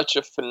such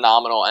a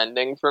phenomenal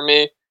ending for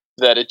me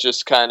that it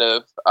just kind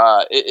of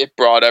it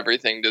brought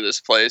everything to this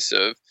place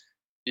of,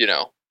 you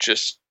know,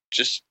 just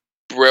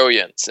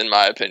brilliance in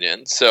my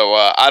opinion. So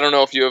I don't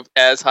know if you have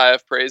as high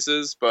of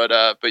praises, but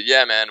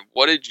yeah, man,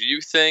 what did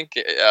you think?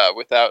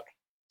 Without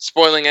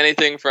spoiling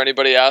anything for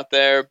anybody out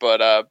there,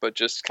 but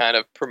just kind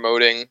of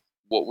promoting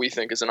what we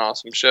think is an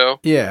awesome show.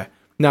 Yeah.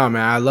 No,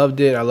 man, I loved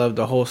it. I loved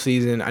the whole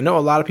season. I know a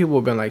lot of people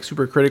have been like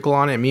super critical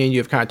on it. Me and you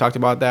have kind of talked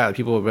about that.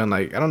 People have been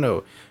like, I don't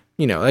know,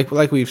 you know,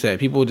 like we've said,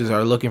 people just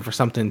are looking for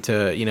something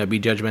to, you know, be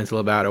judgmental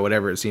about or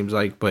whatever it seems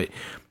like. But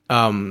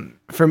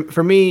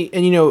for me,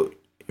 and you know,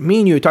 me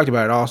and you had talked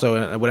about it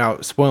also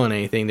without spoiling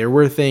anything. There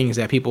were things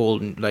that people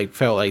like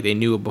felt like they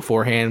knew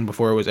beforehand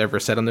before it was ever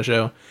said on the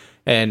show,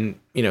 and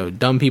you know,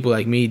 dumb people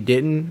like me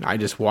didn't. I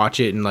just watch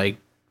it and like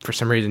for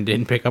some reason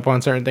didn't pick up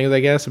on certain things, I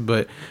guess.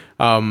 But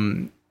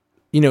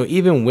you know,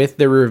 even with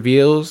the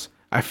reveals,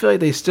 I feel like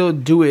they still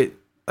do it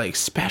like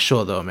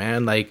special though,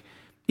 man. Like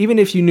even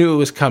if you knew it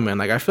was coming,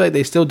 like I feel like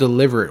they still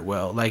deliver it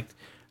well. Like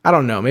I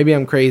don't know, maybe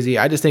I'm crazy.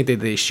 I just think that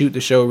they shoot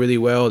the show really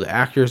well. The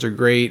actors are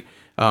great.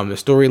 The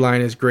storyline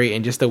is great,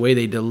 and just the way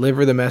they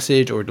deliver the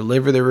message or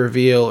deliver the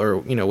reveal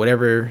or, you know,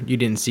 whatever you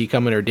didn't see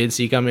coming or did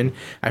see coming,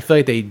 I feel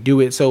like they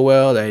do it so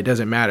well that it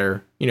doesn't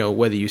matter, you know,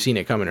 whether you've seen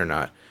it coming or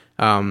not.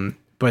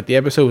 But the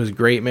episode was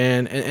great,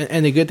 man.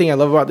 And the good thing I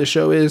love about this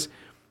show is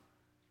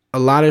a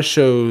lot of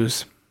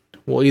shows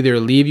will either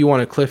leave you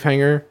on a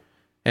cliffhanger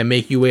and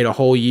make you wait a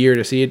whole year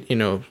to see it, you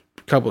know,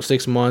 a couple,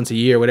 6 months, a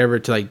year, whatever,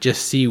 to like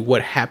just see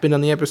what happened on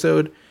the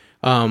episode,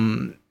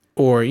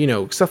 or, you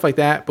know, stuff like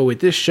that. But with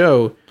this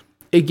show,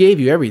 it gave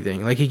you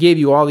everything. Like it gave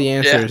you all the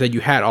answers that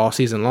you had all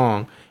season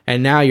long.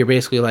 And now you're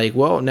basically like,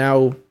 well,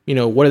 now, you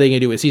know, what are they going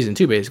to do with season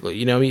 2 basically?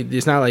 You know what I mean?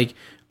 It's not like,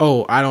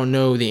 oh, I don't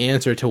know the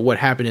answer to what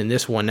happened in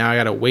this one. Now I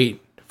got to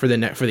wait for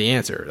the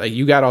answer. Like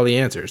you got all the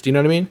answers. Do you know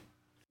what I mean?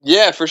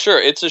 Yeah, for sure.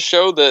 It's a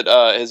show that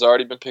has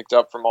already been picked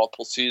up for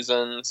multiple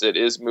seasons. It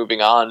is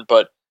moving on,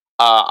 but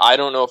I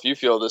don't know if you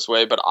feel this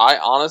way, but I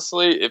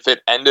honestly, if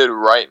it ended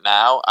right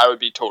now, I would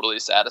be totally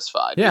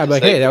satisfied. Yeah,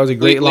 like, hey, that was a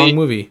great long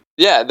movie.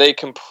 Yeah, they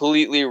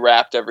completely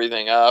wrapped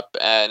everything up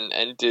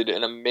and did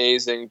an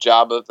amazing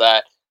job of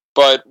that.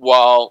 But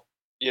while,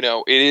 you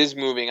know, it is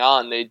moving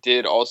on, they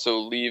did also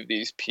leave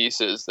these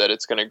pieces that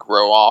it's going to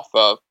grow off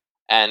of.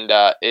 And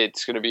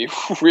it's going to be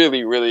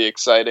really, really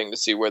exciting to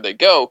see where they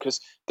go,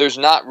 because there's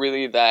not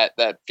really that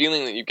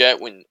feeling that you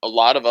get when a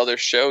lot of other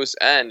shows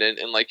end.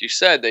 And like you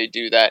said, they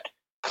do that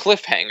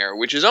cliffhanger,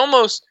 which has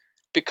almost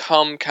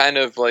become kind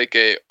of like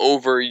a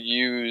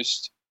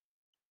overused,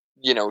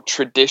 you know,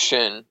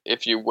 tradition,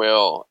 if you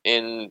will,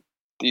 in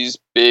these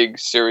big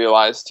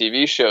serialized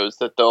TV shows,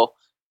 that they'll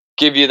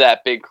give you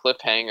that big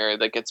cliffhanger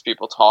that gets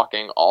people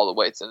talking all the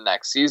way to the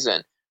next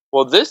season.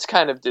 Well, this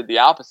kind of did the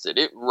opposite.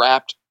 It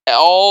wrapped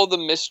all the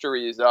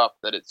mysteries up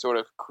that it sort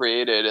of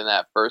created in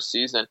that first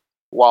season,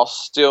 while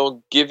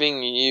still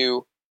giving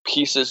you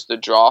pieces to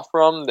draw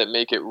from that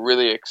make it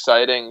really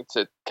exciting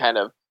to kind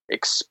of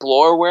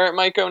explore where it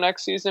might go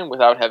next season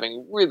without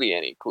having really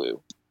any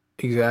clue.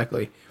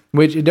 Exactly.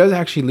 Which it does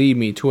actually lead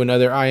me to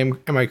another am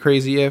I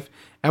crazy if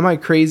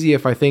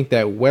I think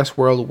that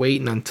Westworld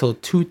waiting until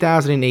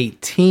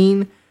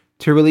 2018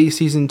 to release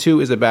season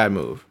 2 is a bad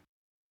move?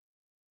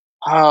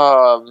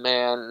 Oh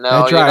man, no.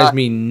 That drives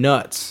me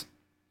nuts.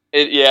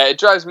 It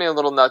drives me a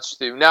little nuts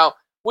too. Now,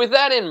 with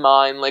that in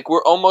mind, like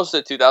we're almost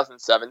at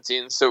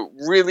 2017, so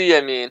really,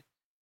 I mean,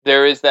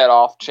 there is that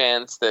off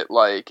chance that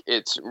like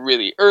it's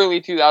really early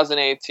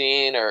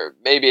 2018, or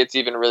maybe it's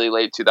even really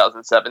late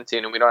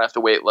 2017, and we don't have to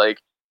wait like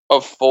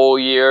a full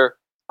year.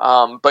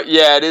 But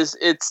yeah,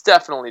 it's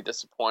definitely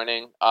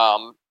disappointing.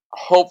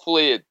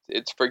 hopefully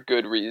it's for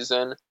good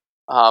reason.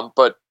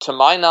 But to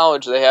my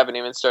knowledge, they haven't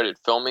even started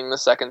filming the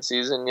second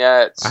season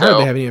yet. So. I heard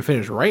they haven't even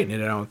finished writing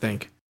it, I don't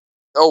think.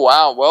 Oh,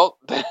 wow. Well,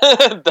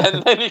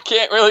 then you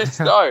can't really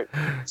start.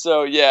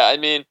 So, yeah, I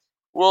mean,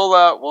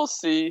 we'll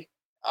see.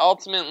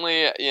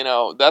 Ultimately,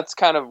 that's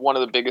kind of one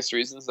of the biggest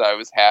reasons that I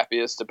was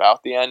happiest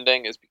about the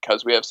ending is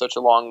because we have such a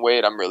long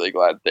wait. I'm really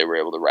glad they were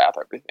able to wrap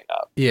everything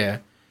up. Yeah.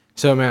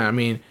 So, man, I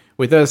mean,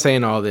 with us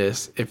saying all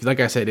this, like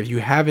I said, if you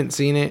haven't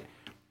seen it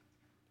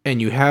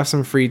and you have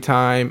some free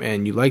time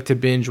and you like to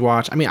binge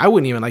watch, I mean, I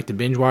wouldn't even like to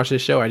binge watch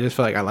this show. I just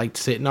feel like I liked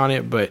sitting on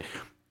it, but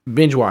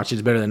binge watch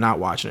is better than not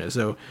watching it.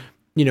 So,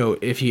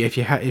 if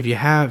you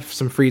have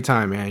some free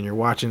time, man, you're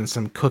watching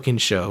some cooking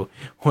show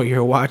or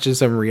you're watching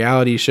some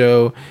reality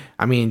show,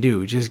 I mean,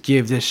 dude, just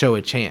give this show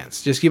a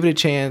chance. Just give it a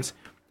chance.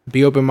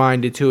 Be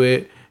open-minded to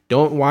it.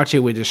 Don't watch it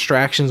with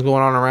distractions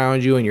going on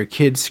around you and your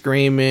kids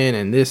screaming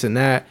and this and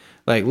that.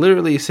 Like,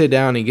 literally sit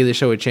down and give the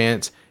show a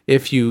chance.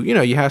 If you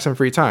have some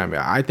free time.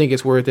 I think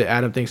it's worth it.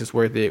 Adam thinks it's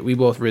worth it. We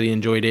both really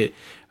enjoyed it.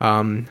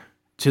 To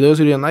those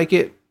who didn't like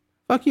it,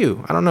 fuck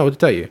you. I don't know what to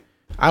tell you.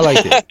 I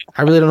liked it.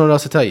 I really don't know what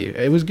else to tell you.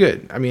 It was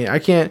good. I mean, I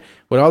can't,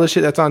 with all the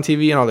shit that's on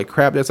TV and all the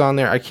crap that's on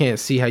there, I can't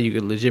see how you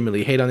could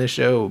legitimately hate on this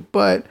show.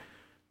 But,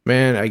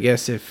 man, I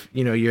guess if,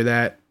 you're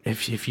that,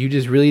 if you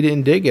just really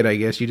didn't dig it, I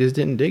guess you just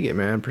didn't dig it,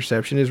 man.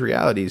 Perception is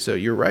reality. So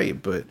you're right.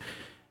 But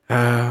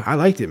I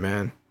liked it,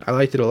 man. I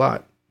liked it a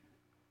lot.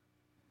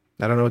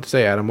 I don't know what to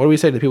say, Adam. What do we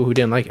say to the people who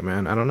didn't like it,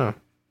 man? I don't know.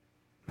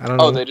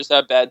 Oh, they just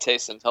have bad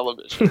taste in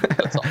television.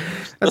 That's all.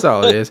 That's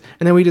all it is.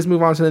 And then we just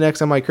move on to the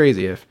next Am I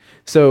Crazy If?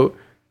 So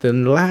the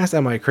last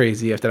Am I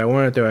Crazy If that I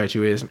want to throw at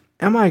you is,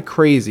 am I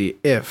crazy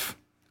if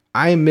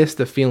I miss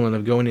the feeling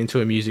of going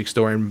into a music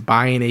store and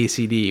buying a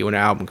CD when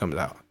an album comes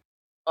out?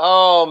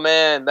 Oh,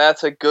 man,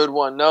 that's a good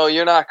one. No,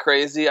 you're not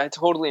crazy. I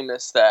totally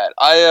missed that.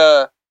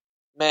 I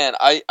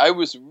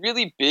was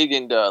really big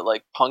into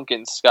like punk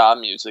and ska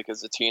music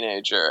as a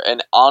teenager,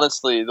 and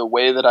honestly, the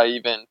way that I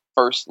even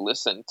first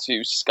listened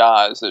to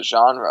ska as a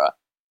genre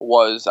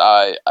was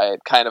I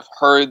had kind of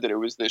heard that it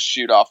was this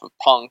shoot off of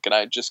punk, and I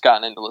had just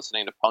gotten into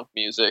listening to punk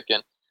music,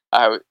 and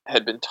I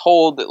had been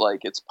told that like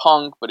it's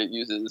punk, but it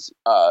uses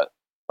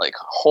like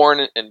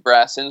horn and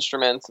brass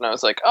instruments, and I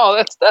was like,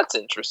 oh, that's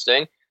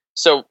interesting.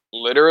 So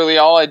literally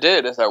all I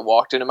did is I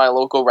walked into my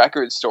local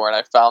record store and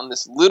I found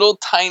this little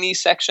tiny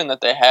section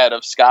that they had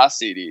of ska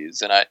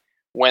CDs, and I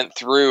went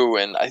through,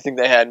 and I think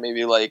they had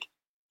maybe like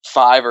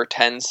 5 or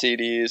 10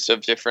 CDs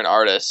of different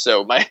artists.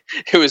 So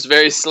it was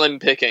very slim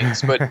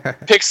pickings, but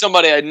picked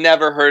somebody I'd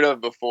never heard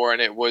of before,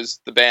 and it was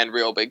the band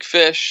Real Big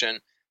Fish, and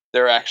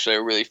they're actually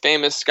a really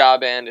famous ska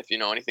band if you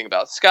know anything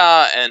about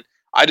ska. And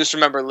I just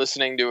remember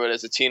listening to it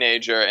as a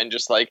teenager and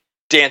just like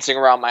dancing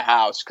around my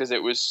house because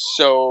it was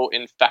so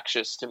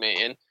infectious to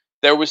me, and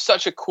there was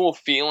such a cool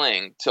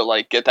feeling to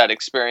like get that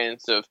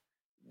experience of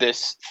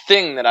this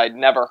thing that I'd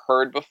never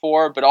heard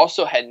before, but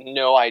also had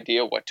no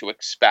idea what to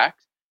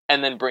expect,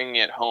 and then bringing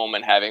it home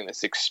and having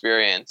this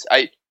experience.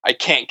 I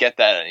can't get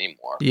that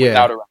anymore.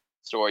 Without a record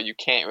store. You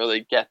can't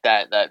really get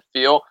that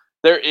feel.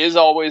 There is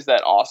always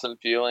that awesome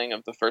feeling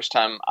of the first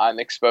time I'm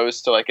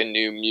exposed to like a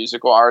new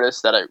musical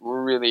artist that it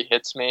really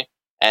hits me.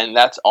 And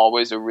that's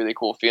always a really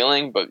cool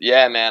feeling. But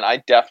yeah, man, I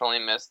definitely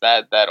miss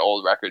that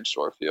old record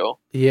store feel.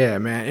 Yeah,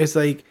 man. It's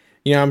like,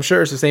 I'm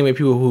sure it's the same way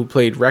people who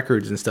played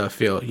records and stuff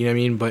feel, you know what I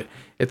mean? But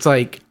it's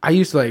like, I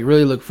used to like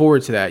really look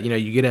forward to that.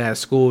 You get out of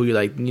school, you're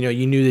like,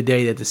 you knew the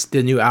day that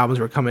the new albums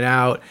were coming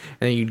out,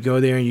 and then you'd go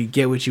there and you'd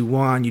get what you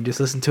want. You just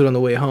listen to it on the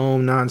way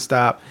home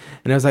nonstop.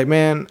 And I was like,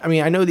 man, I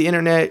mean, I know the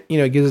internet,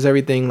 gives us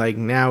everything. Like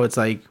now it's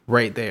like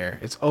right there.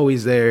 It's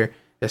always there.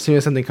 As soon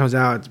as something comes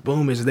out,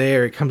 it's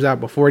there. It comes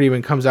out before it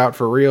even comes out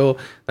for real.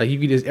 Like you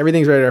could just,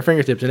 everything's right at our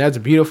fingertips, and that's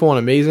beautiful and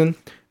amazing.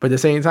 But at the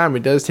same time,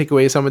 it does take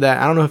away some of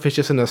that. I don't know if it's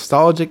just a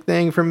nostalgic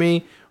thing for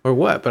me or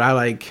what, but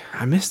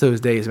I miss those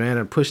days, man,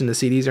 of pushing the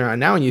CDs around.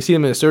 Now when you see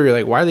them in the store, you're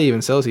like, why do they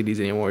even sell CDs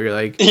anymore? You're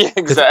like, yeah,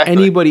 exactly. Does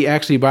anybody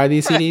actually buy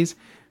these CDs?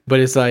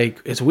 But it's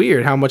like, it's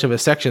weird how much of a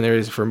section there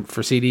is for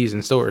CDs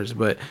in stores.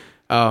 But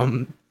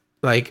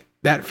like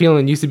that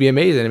feeling used to be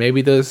amazing. And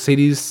maybe those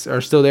CDs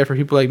are still there for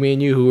people like me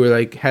and you who were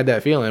like, had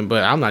that feeling,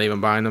 but I'm not even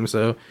buying them.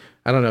 So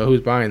I don't know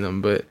who's buying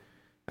them, but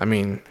I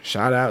mean,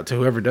 shout out to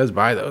whoever does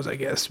buy those, I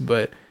guess.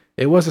 But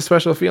it was a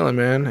special feeling,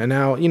 man. And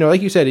now,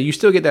 like you said, you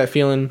still get that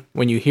feeling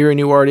when you hear a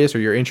new artist or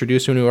you're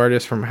introduced to a new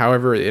artist from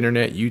however, the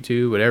internet,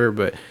 YouTube, whatever.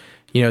 But,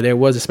 there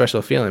was a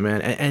special feeling,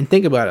 man. And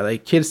think about it.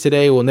 Like kids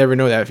today will never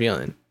know that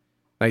feeling.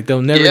 Like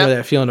they'll never know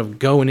that feeling of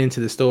going into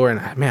the store and,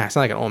 man, I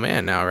sound like an old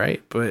man now,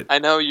 right? But I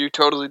know you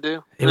totally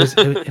do. it was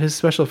a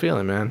special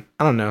feeling, man.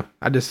 I don't know.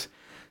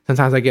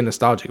 Sometimes I get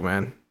nostalgic,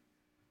 man.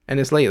 And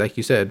it's late, like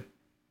you said.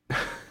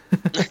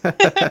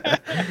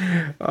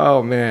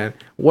 Oh, man.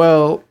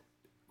 Well,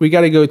 we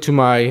got to go to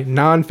my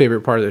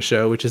non-favorite part of the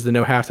show, which is the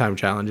no halftime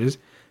challenges,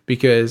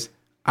 because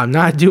I'm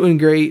not doing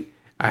great.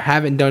 I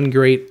haven't done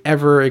great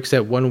ever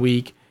except 1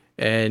 week,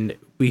 and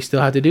we still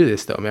have to do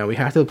this though, man. We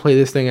have to play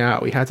this thing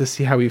out. We have to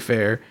see how we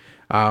fare.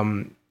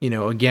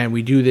 Again,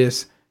 we do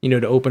this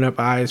to open up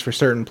eyes for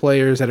certain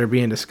players that are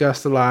being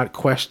discussed a lot,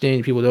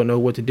 questioned. People don't know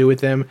what to do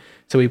with them.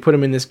 So we put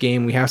them in this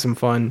game. We have some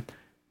fun.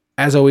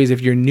 As always,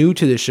 if you're new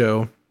to the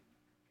show,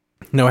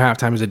 No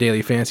Halftime is a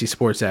daily fantasy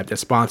sports app that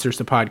sponsors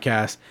the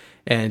podcast,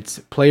 and it's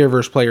player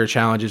versus player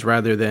challenges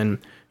rather than,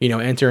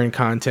 entering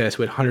contests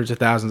with hundreds of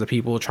thousands of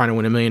people trying to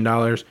win $1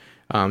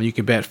 million. You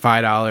can bet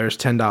 $5,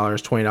 $10,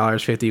 $20,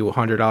 $50,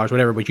 $100,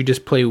 whatever, but you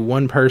just play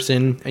one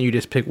person and you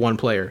just pick one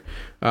player.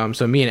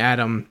 So me and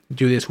Adam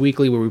do this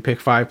weekly where we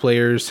pick 5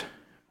 players,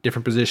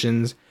 different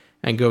positions,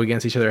 and go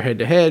against each other head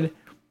to head.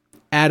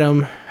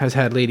 Adam has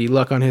had Lady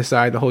Luck on his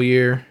side the whole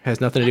year. Has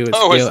nothing to do with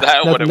skill. Is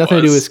that what it nothing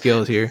was? to do with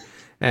skills here.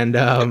 And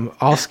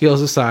all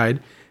skills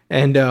aside.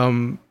 And,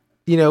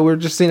 we're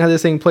just seeing how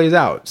this thing plays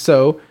out.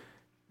 So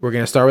we're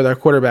going to start with our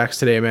quarterbacks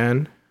today,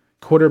 man.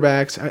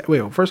 Quarterbacks.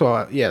 First of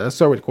all, let's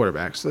start with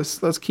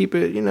quarterbacks. Let's keep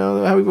it,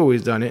 how we've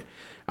always done it.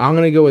 I'm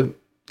going to go with,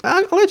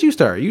 I'll let you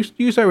start.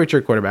 You start with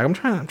your quarterback. I'm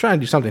trying to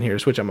do something here to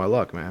switch up my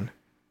luck, man.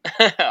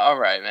 All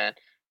right, man.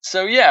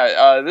 So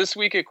this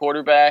week at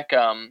quarterback,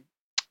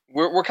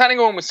 we're kind of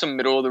going with some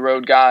middle of the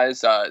road guys,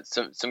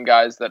 some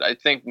guys that I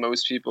think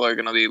most people are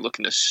going to be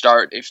looking to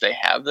start if they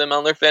have them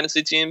on their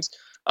fantasy teams.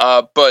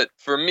 But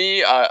for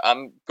me,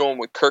 I'm going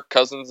with Kirk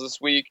Cousins this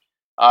week.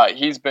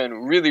 He's been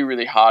really,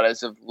 really hot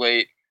as of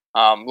late.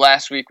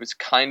 Last week was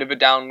kind of a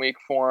down week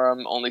for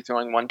him, only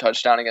throwing 1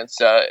 touchdown against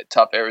a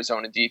tough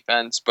Arizona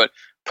defense. But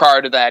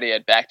prior to that, he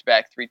had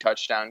back-to-back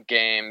 3-touchdown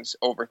games,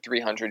 over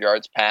 300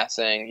 yards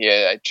passing. He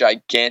had a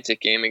gigantic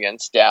game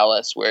against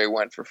Dallas where he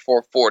went for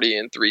 440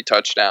 and 3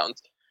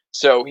 touchdowns.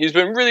 So he's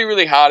been really,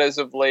 really hot as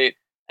of late.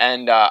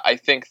 And I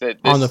think that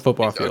on the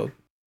football field.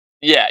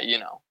 Yeah,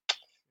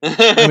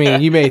 I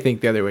mean, you may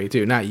think the other way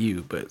too. Not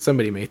you, but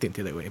somebody may think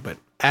the other way. But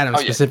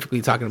Adam's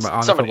specifically talking about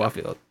on the football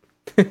field.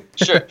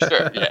 Sure,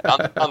 yeah, on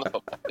the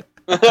football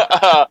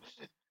field.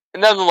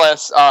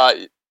 Nonetheless,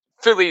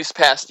 Philly's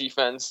pass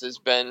defense has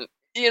been,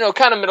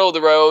 kind of middle of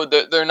the road.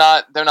 They're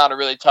not a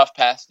really tough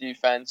pass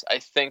defense. I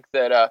think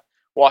that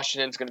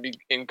Washington's going to be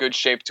in good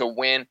shape to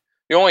win.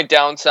 The only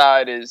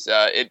downside is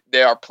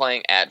they are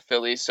playing at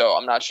Philly, so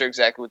I'm not sure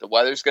exactly what the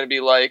weather's going to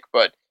be like,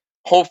 but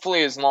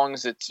hopefully as long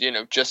as it's,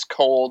 just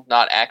cold,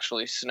 not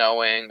actually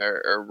snowing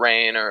or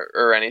rain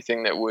or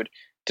anything that would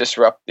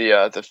disrupt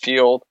the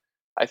field,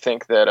 I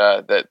think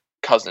that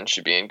Cousins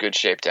should be in good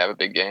shape to have a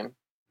big game.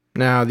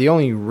 Now, the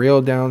only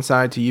real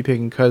downside to you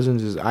picking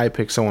Cousins is I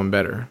picked someone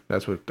better.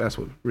 That's what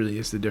really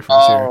is the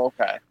difference here. Oh,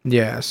 okay.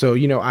 Yeah, so,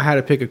 I had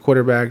to pick a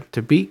quarterback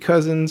to beat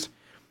Cousins.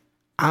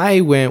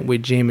 I went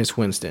with Jameis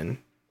Winston.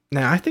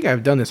 Now, I think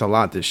I've done this a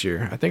lot this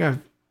year. I think I've,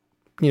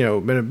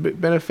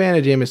 been a fan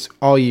of Jameis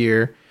all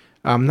year.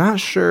 I'm not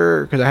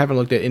sure because I haven't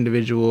looked at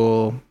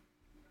individual,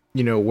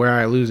 where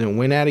I lose and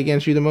win at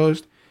against you the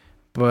most.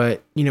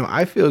 But,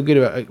 I feel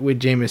good with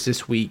Jameis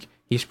this week.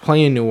 He's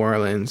playing New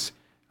Orleans.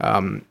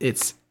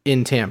 It's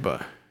in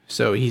Tampa.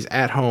 So he's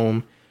at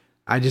home.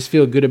 I just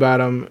feel good about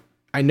him.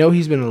 I know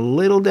he's been a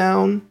little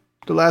down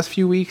the last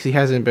few weeks. He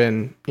hasn't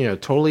been,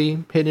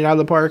 totally hitting it out of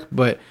the park.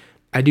 But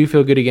I do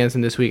feel good against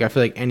him this week. I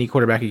feel like any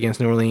quarterback against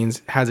New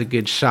Orleans has a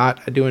good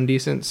shot at doing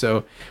decent.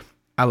 So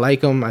I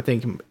like him. I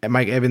think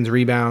Mike Evans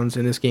rebounds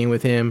in this game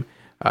with him.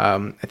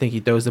 I think he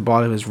throws the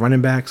ball to his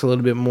running backs a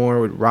little bit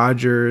more with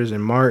Rodgers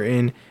and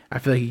Martin. I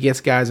feel like he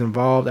gets guys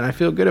involved, and I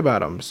feel good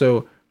about him.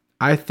 So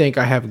I think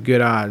I have good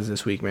odds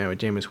this week, man, with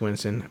Jameis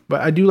Winston.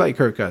 But I do like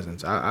Kirk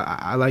Cousins.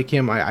 I like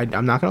him.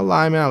 I'm not going to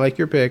lie, man. I like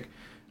your pick.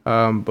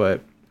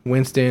 But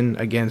Winston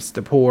against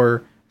the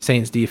poor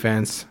Saints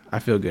defense, I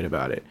feel good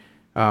about it.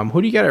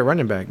 Who do you got at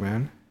running back,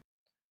 man?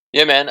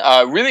 Yeah, man.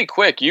 Really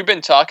quick, you've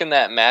been talking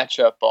that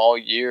matchup all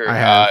year, I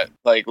have.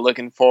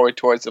 looking forward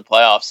towards the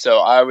playoffs. So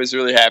I was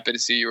really happy to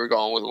see you were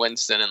going with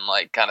Winston and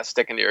kind of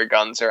sticking to your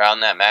guns around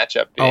that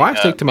matchup. I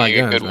stick to my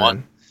guns,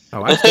 man.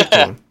 I stick to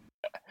them.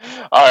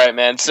 All right,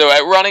 man. So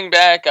at running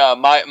back,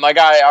 my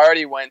guy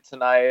already went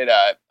tonight.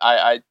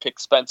 I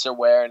picked Spencer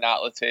Ware, not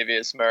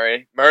Latavius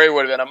Murray. Murray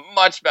would have been a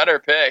much better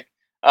pick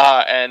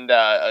and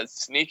a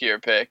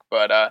sneakier pick,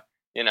 but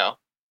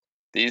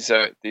These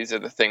are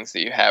the things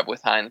that you have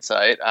with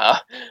hindsight.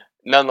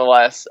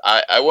 Nonetheless,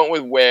 I went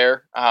with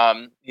Ware.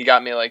 He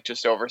got me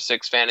just over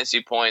 6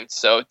 fantasy points,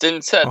 so it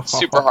didn't set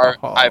super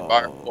high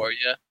bar for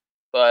you.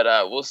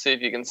 But we'll see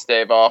if you can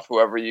stave off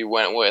whoever you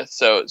went with.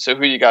 So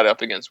who you got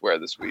up against Ware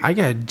this week? I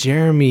got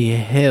Jeremy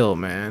Hill,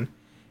 man.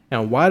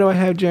 Now, why do I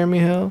have Jeremy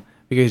Hill?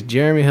 Because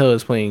Jeremy Hill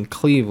is playing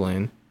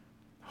Cleveland,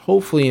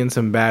 hopefully in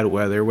some bad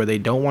weather where they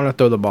don't want to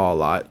throw the ball a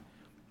lot.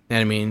 And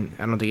I mean,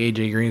 I don't think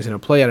A.J. Green's going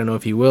to play. I don't know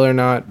if he will or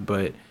not,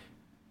 but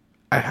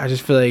I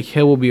just feel like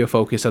Hill will be a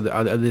focus of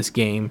this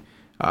game.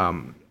 I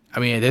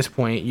mean, at this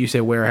point, you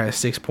said Ware has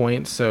 6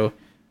 points, so,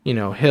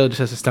 Hill just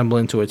has to stumble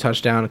into a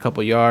touchdown, a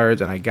couple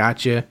yards, and I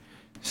got you.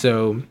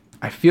 So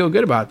I feel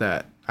good about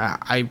that.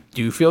 I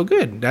do feel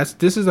good.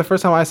 This is the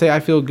first time I say I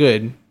feel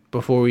good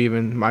before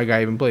my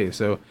guy even plays.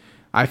 So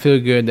I feel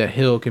good that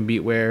Hill can beat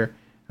Ware.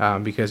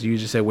 Because you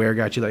just said Ware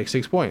got you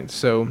 6 points.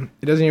 So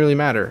it doesn't really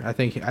matter. I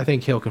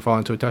think Hill can fall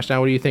into a touchdown.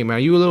 What do you think, man? Are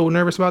you a little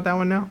nervous about that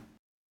one now?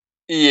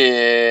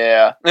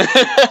 Yeah.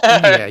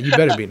 Yeah, you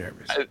better be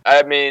nervous.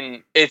 I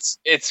mean, it's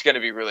going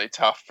to be really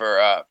tough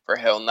for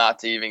Hill not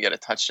to even get a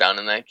touchdown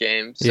in that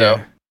game. So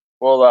Yeah.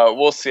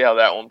 we'll see how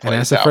that one plays out. And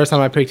that's the first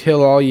time I picked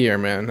Hill all year,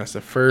 man. That's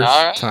the first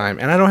All right. time.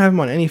 And I don't have him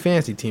on any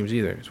fantasy teams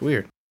either. It's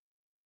weird.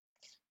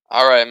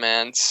 All right,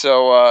 man.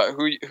 So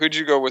who'd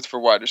you go with for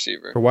wide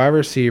receiver? For wide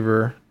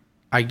receiver,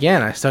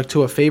 again, I stuck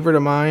to a favorite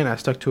of mine. I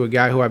stuck to a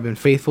guy who I've been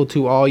faithful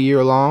to all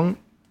year long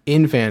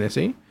in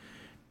fantasy,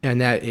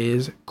 and that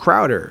is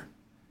Crowder.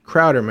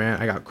 Crowder,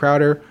 man. I got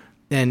Crowder.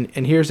 And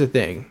here's the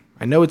thing.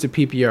 I know it's a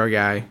PPR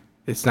guy.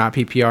 It's not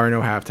PPR,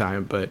 no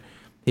halftime, but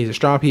he's a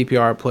strong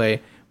PPR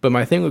play. But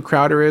my thing with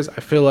Crowder is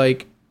I feel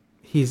like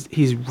he's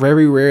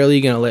very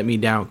rarely going to let me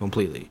down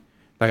completely.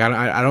 Like,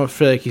 I don't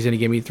feel like he's going to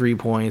give me 3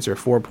 points or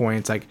 4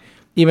 points. Like,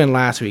 even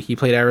last week, he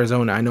played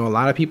Arizona. I know a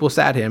lot of people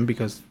sat him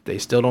because they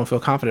still don't feel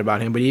confident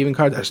about him, but he even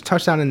caught a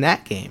touchdown in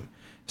that game.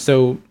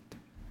 So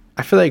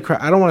I feel like,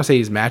 I don't want to say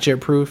he's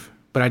matchup proof,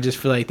 but I just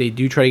feel like they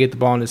do try to get the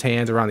ball in his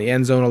hands around the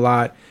end zone a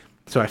lot.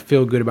 So I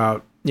feel good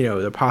about,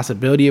 the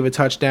possibility of a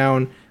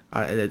touchdown.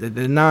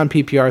 The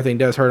non-PPR thing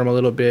does hurt him a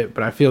little bit,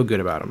 but I feel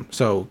good about him.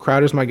 So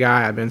Crowder's my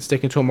guy. I've been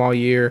sticking to him all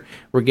year.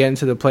 We're getting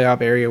to the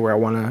playoff area where I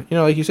want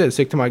to, like you said,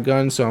 stick to my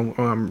guns. So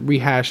I'm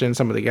rehashing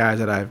some of the guys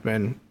that I've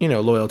been,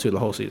 loyal to the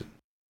whole season.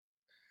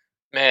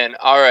 Man,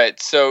 all right.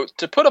 So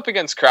to put up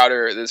against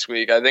Crowder this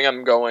week, I think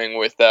I'm going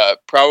with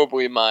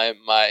probably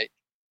my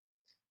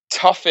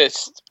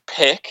toughest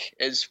pick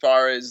as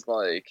far as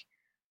like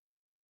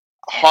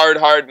hard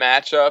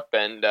matchup,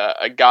 and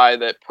a guy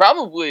that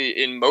probably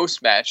in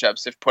most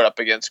matchups, if put up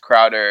against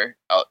Crowder,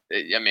 I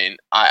mean,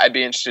 I'd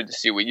be interested to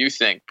see what you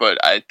think, but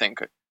I think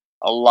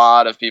a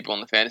lot of people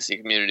in the fantasy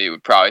community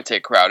would probably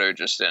take Crowder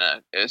just in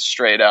a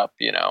straight up,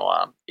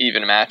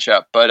 even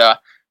matchup. But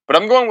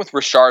I'm going with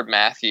Rashard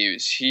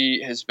Matthews.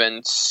 He has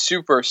been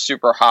super,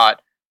 super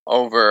hot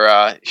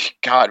over,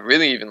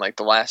 really even like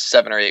the last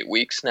 7 or 8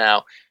 weeks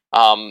now.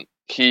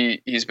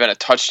 He's been a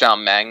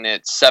touchdown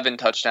magnet, 7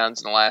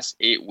 touchdowns in the last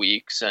 8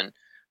 weeks. And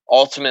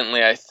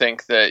ultimately, I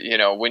think that,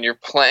 when you're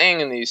playing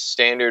in these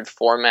standard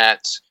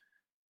formats,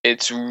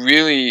 it's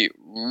really,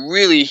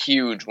 really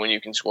huge when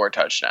you can score a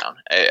touchdown.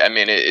 I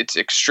mean, it's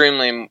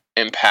extremely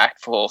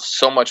impactful,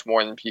 so much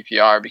more than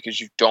PPR,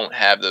 because you don't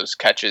have those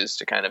catches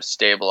to kind of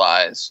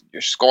stabilize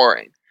your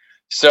scoring.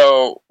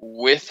 So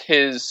with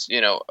his,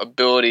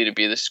 ability to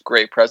be this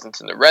great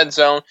presence in the red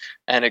zone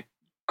and a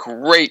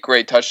great,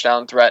 great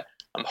touchdown threat,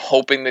 I'm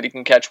hoping that he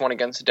can catch one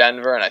against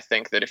Denver, and I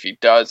think that if he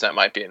does, that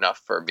might be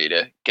enough for me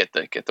to get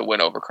the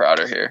win over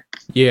Crowder here.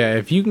 Yeah,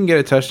 if you can get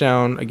a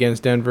touchdown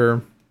against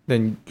Denver,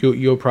 then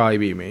you'll probably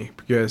beat me,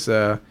 because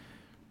I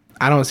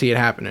don't see it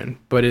happening.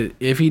 But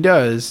if he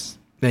does,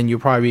 then you'll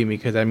probably beat me,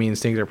 because that means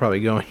things are probably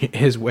going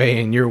his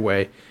way and your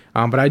way.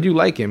 But I do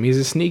like him. He's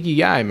a sneaky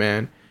guy,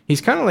 man.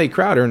 He's kind of like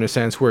Crowder in a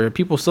sense where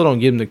people still don't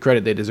give him the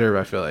credit they deserve,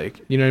 I feel like.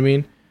 You know what I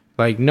mean?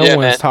 Like, no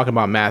one's talking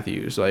about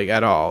Matthews, like,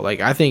 at all. Like,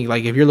 I think,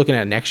 like, if you're looking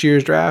at next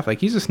year's draft, like,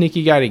 he's a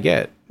sneaky guy to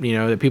get,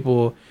 that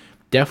people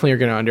definitely are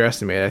going to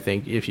underestimate. I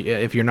think if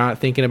you're not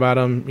thinking about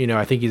him,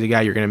 I think he's a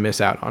guy you're going to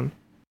miss out on.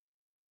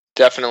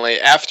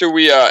 Definitely. After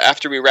we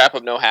wrap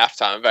up No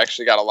Halftime, I've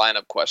actually got a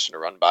lineup question to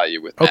run by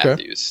you with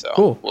Matthews, so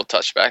cool. We'll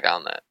touch back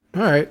on that.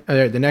 All right.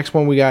 The next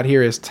one we got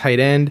here is tight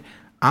end.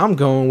 I'm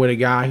going with a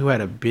guy who had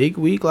a big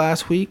week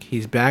last week.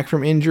 He's back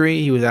from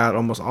injury. He was out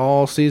almost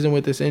all season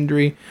with this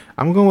injury.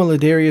 I'm going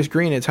with Ladarius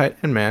Green at tight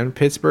end, man.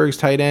 Pittsburgh's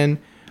tight end.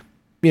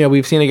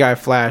 We've seen a guy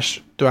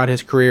flash throughout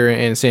his career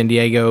in San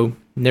Diego.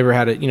 Never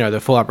had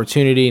the full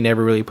opportunity.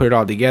 Never really put it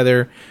all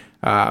together.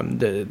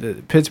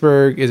 The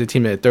Pittsburgh is a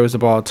team that throws the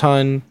ball a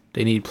ton.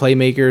 They need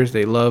playmakers.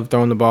 They love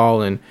throwing the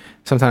ball, and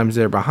sometimes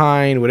they're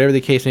behind. Whatever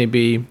the case may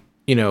be,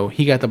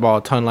 he got the ball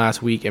a ton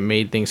last week and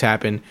made things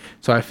happen.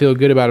 So I feel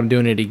good about him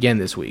doing it again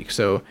this week.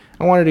 So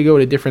I wanted to go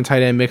with a different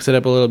tight end, mix it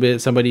up a little bit,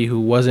 somebody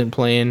who wasn't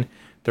playing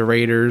the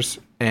Raiders.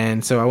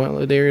 And so I went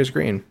with Ladarius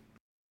Green.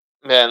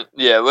 Man,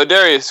 yeah,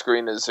 Ladarius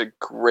Green is a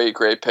great,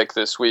 great pick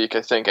this week.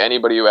 I think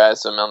anybody who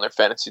has him on their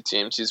fantasy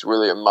teams, he's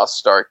really a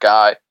must-start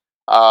guy.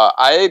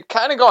 I had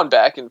kind of gone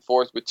back and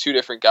forth with 2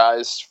 different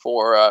guys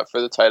for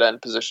the tight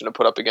end position to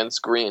put up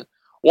against Green.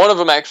 One of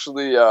them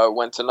actually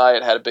went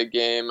tonight, had a big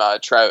game.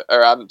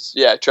 Travis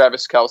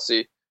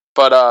Kelce,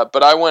 but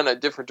I went a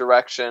different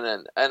direction,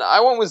 and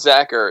I went with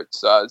Zach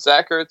Ertz.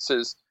 Zach Ertz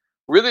has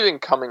really been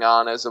coming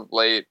on as of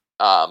late.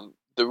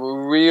 The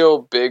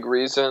real big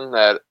reason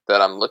that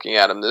I'm looking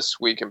at him this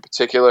week in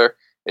particular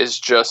is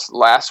just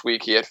last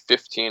week he had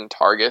 15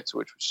 targets,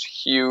 which was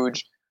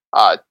huge.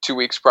 2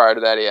 weeks prior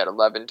to that, he had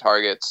 11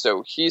 targets.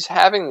 So he's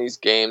having these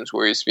games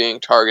where he's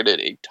being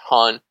targeted a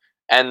ton.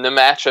 And the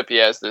matchup he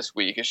has this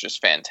week is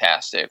just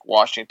fantastic.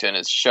 Washington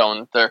has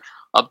shown they're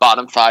a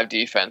bottom 5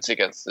 defense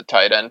against the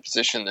tight end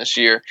position this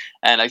year.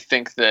 And I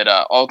think that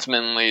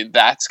ultimately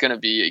that's going to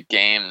be a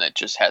game that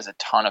just has a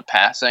ton of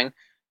passing.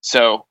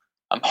 So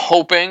I'm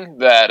hoping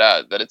that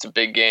it's a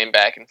big game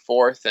back and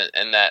forth,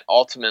 and that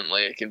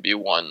ultimately it can be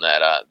one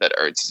that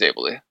Ertz is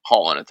able to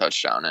haul in a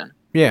touchdown in.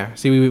 Yeah,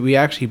 see, we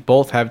actually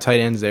both have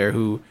tight ends there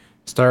who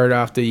started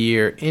off the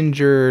year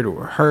injured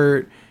or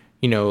hurt.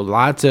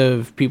 Lots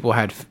of people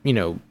had,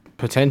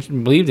 potential,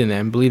 believed in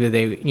them, believed that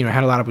they,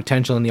 had a lot of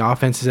potential in the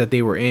offenses that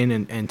they were in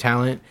and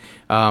talent,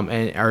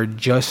 and are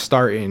just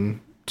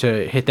starting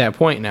to hit that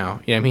point now.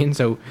 You know what I mean?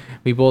 So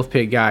we both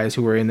picked guys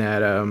who were in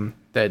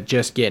that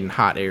just getting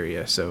hot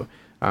area. So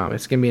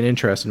it's going to be an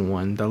interesting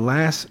one. The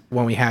last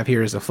one we have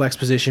here is the flex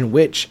position,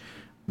 which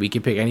we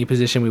can pick any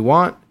position we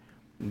want.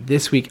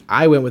 This week,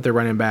 I went with the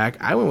running back.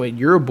 I went with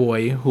your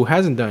boy, who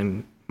hasn't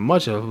done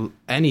much of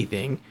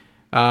anything,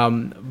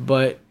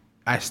 but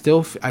I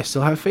still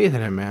have faith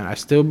in him, man. I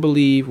still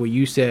believe what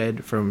you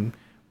said from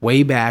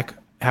way back,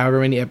 however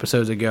many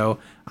episodes ago.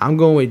 I'm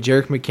going with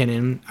Jerick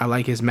McKinnon. I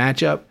like his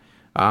matchup,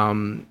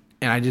 and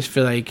I just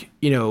feel like,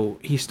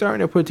 he's starting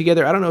to put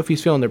together. I don't know if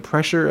he's feeling the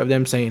pressure of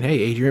them saying, hey,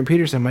 Adrian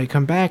Peterson might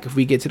come back if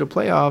we get to the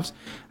playoffs.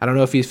 I don't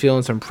know if he's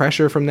feeling some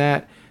pressure from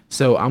that.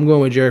 So I'm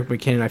going with Jerick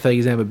McKinnon. I feel like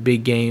he's going to have a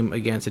big game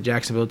against a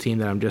Jacksonville team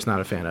that I'm just not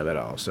a fan of at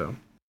all. So,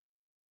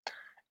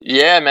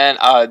 yeah, man.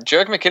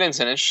 Jerick McKinnon's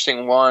an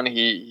interesting one.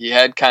 He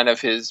had kind of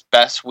his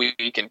best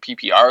week in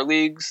PPR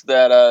leagues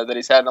that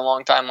he's had in a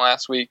long time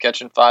last week,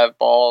 catching 5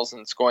 balls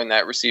and scoring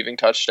that receiving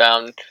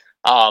touchdown.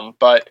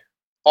 But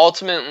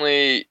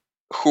ultimately,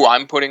 who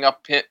I'm putting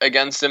up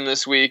against him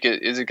this week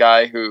is a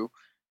guy who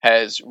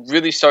has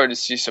really started to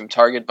see some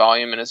target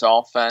volume in his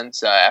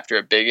offense after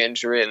a big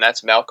injury, and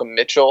that's Malcolm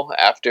Mitchell.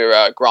 After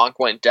Gronk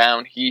went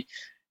down, he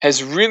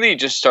has really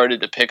just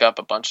started to pick up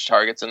a bunch of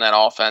targets in that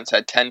offense.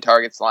 Had 10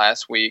 targets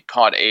last week,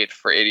 caught 8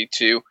 for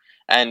 82,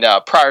 and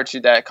prior to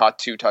that, caught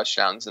 2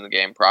 touchdowns in the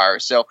game prior.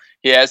 So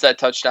he has that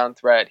touchdown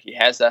threat. He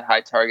has that high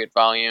target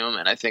volume,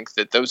 and I think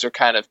that those are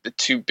kind of the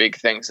 2 big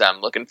things that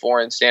I'm looking for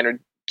in standard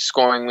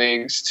scoring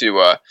leagues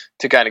to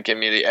kind of give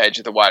me the edge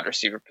of the wide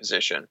receiver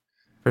position.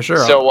 For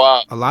sure. So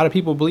a lot of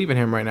people believe in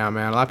him right now,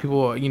 man. A lot of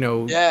people,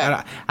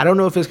 yeah. I don't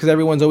know if it's because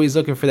everyone's always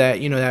looking for that,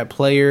 that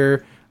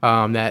player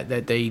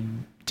that they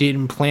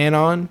didn't plan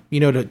on,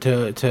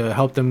 to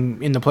help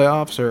them in the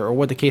playoffs, or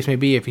what the case may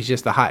be, if he's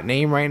just a hot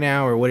name right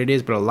now or what it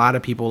is, but a lot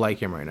of people like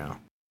him right now.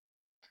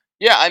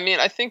 Yeah, I mean,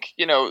 I think,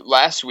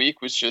 last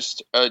week was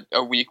just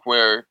a week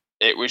where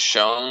it was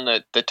shown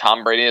that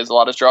Tom Brady has a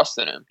lot of trust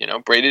in him.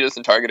 Brady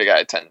doesn't target a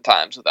guy 10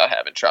 times without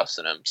having trust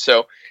in him.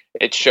 So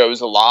it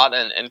shows a lot,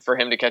 and for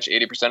him to catch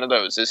 80% of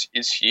those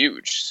is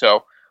huge.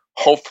 So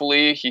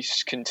hopefully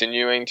he's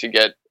continuing to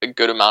get a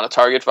good amount of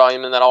target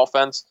volume in that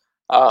offense.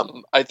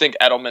 I think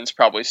Edelman's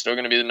probably still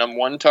going to be the number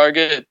 1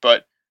 target,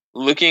 but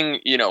looking,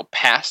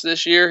 past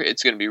this year,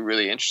 it's going to be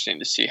really interesting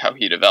to see how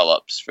he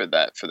develops for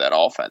that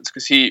offense,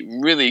 because he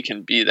really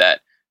can be that,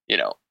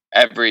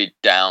 every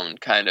down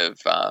kind of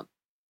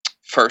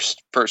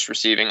first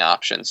receiving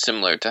option,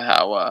 similar to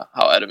how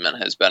Edelman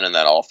has been in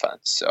that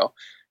offense. So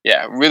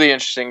yeah, really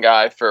interesting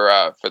guy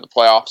for the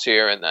playoffs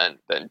here, and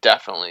then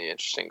definitely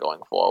interesting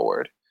going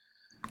forward.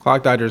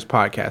 Clock Dodgers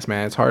podcast,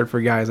 man. It's hard for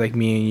guys like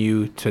me and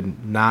you to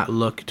not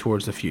look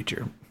towards the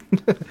future.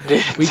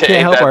 We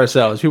can't help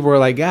ourselves. People are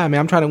like, man,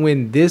 I'm trying to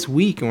win this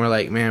week, and we're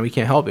like, man, we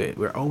can't help it.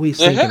 We're always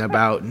thinking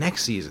about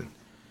next season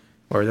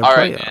or the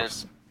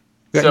playoffs.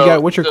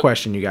 Right, what's your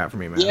question you got for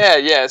me, man?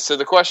 Yeah. So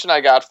the question I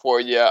got for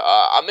you,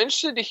 I'm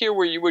interested to hear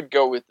where you would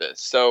go with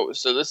this. So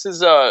this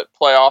is a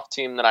playoff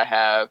team that I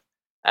have,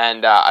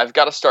 and I've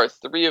got to start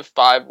 3 of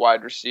 5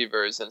 wide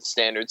receivers in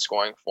standard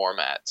scoring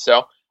format.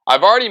 So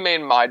I've already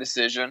made my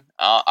decision.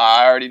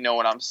 I already know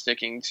what I'm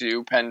sticking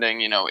to,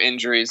 pending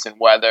injuries and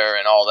weather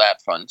and all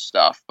that fun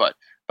stuff. But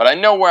I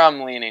know where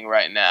I'm leaning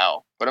right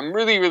now. But I'm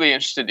really, really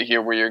interested to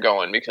hear where you're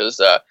going,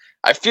 because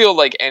I feel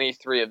like any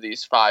 3 of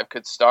these 5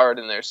 could start,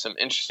 and there's some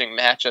interesting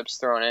matchups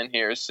thrown in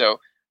here. So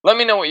let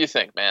me know what you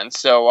think, man.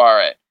 So, all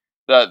right.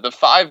 The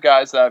 5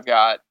 guys that I've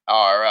got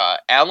are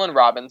Allen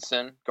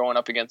Robinson going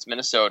up against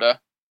Minnesota.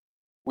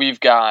 We've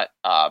got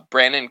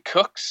Brandon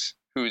Cooks,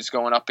 who's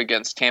going up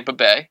against Tampa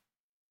Bay.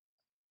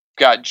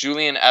 We've got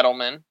Julian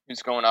Edelman,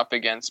 who's going up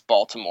against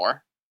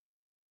Baltimore.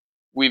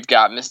 We've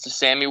got Mr.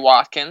 Sammy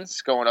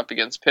Watkins going up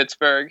against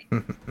Pittsburgh.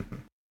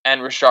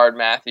 And Rashard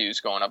Matthews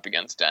going up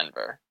against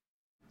Denver.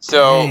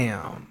 So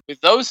with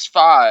those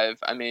 5,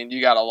 I mean,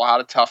 you got a lot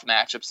of tough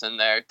matchups in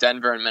there.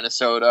 Denver and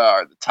Minnesota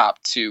are the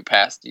top 2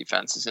 pass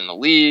defenses in the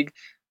league.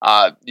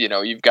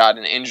 You've got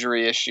an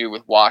injury issue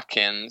with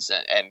Watkins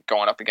and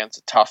going up against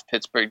a tough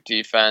Pittsburgh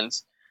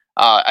defense.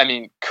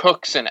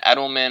 Cooks and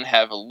Edelman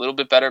have a little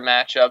bit better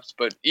matchups,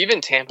 but even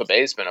Tampa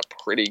Bay's been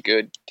a pretty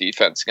good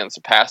defense against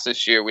the pass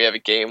this year. We have a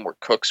game where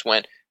Cooks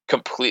went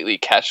completely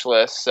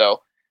catchless.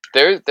 So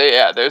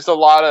there's a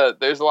lot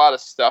of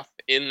stuff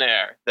in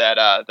there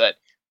that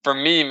for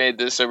me made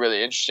this a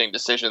really interesting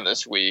decision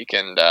this week,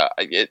 and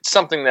it's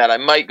something that I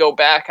might go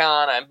back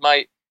on. I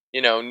might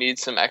need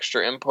some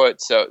extra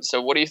input. So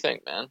what do you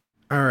think, man?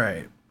 All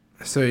right.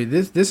 So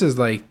this is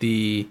like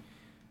the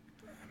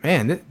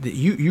man.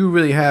 You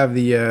really have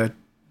the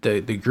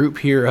group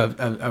here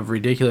of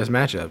ridiculous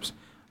matchups.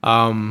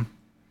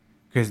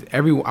 Because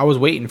I was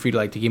waiting for you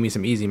to give me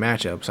some easy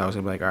matchups. So I was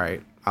gonna be like, all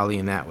right, I'll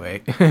lean that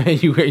way.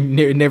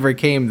 You never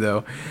came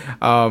though.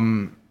 All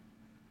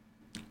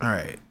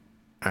right.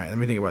 All right, let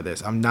me think about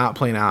this. I'm not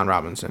playing Allen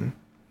Robinson,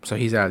 so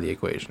he's out of the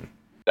equation.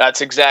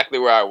 That's exactly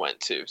where I went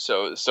to.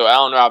 So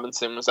Allen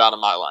Robinson was out of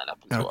my lineup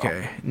as well.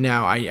 Okay.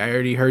 Now I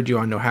already heard you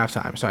on no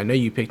halftime, so I know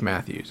you picked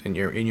Matthews in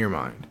your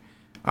mind.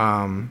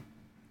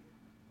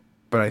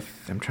 But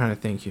I'm trying to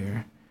think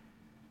here.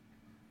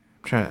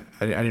 I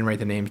didn't write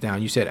the names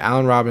down. You said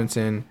Allen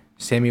Robinson,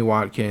 Sammy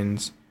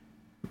Watkins,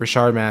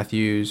 Rashard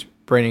Matthews,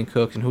 Brandon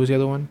Cooks, and who was the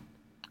other one?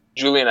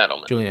 Julian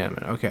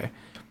Edelman. Okay.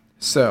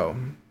 So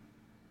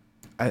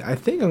I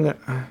think I'm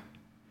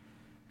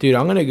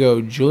gonna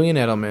go Julian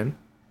Edelman.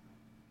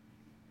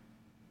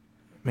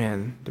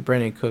 Man, the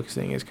Brandon Cooks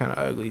thing is kind of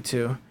ugly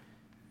too.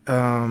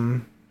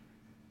 Damn.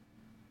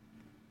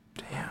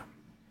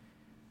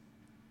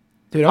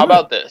 Dude, how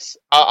about this?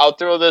 I'll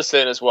throw this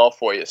in as well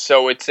for you.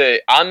 So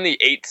I'm the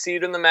 8th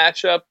seed in the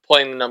matchup,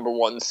 playing the number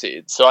 1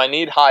 seed. So I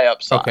need high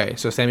upside. Okay,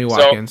 so Sammy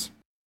Watkins.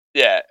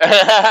 Yeah.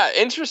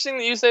 Interesting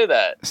that you say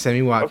that.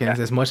 Sammy Watkins,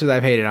 okay. As much as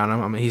I've hated on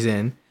him, he's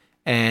in.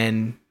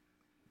 And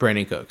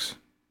Brandon Cooks.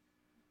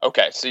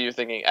 Okay, so you're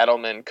thinking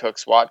Edelman,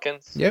 Cooks,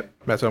 Watkins? Yep,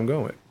 that's what I'm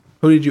going with.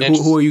 Who are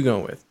you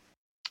going with?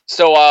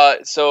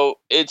 So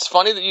it's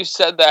funny that you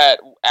said that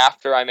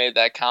after I made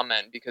that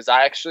comment, because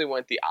I actually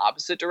went the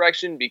opposite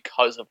direction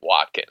because of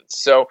Watkins.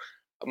 So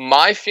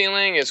my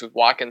feeling is with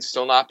Watkins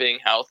still not being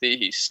healthy,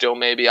 he's still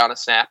maybe on a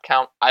snap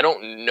count. I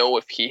don't know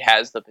if he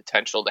has the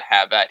potential to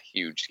have that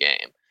huge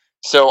game.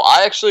 So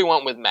I actually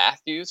went with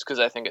Matthews because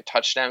I think a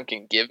touchdown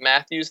can give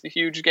Matthews the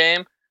huge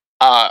game,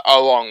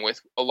 along with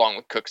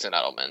Cooks and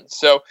Edelman.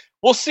 So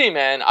we'll see,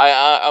 man.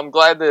 I'm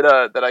glad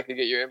that I could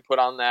get your input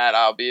on that.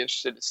 I'll be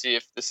interested to see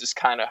if this is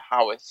kind of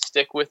how I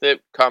stick with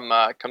it come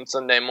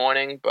Sunday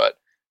morning. But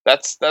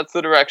that's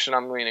the direction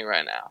I'm leaning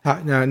right now.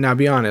 Now,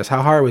 be honest.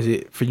 How hard was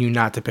it for you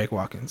not to pick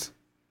Watkins?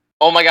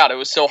 Oh my God, it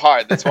was so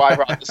hard. That's why I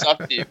brought this up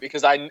to you,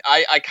 because I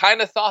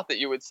kind of thought that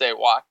you would say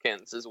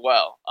Watkins as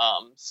well.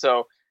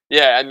 So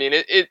yeah, I mean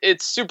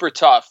it's super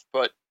tough,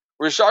 but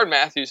Rashard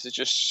Matthews has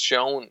just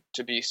shown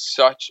to be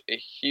such a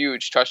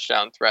huge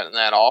touchdown threat in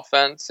that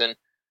offense, and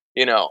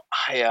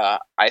I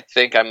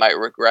think I might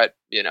regret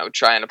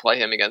trying to play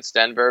him against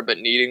Denver, but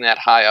needing that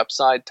high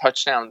upside,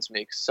 touchdowns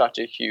make such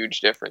a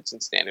huge difference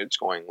in standard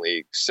scoring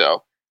leagues.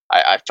 So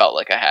I felt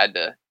like I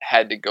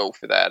had to go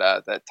for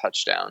that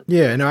touchdown.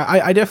 Yeah, no,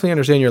 I definitely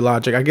understand your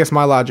logic. I guess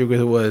my logic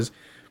with it was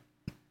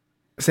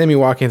Sammy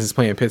Watkins is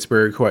playing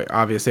Pittsburgh. Quite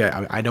obviously,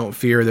 I don't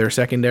fear their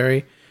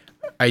secondary.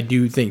 I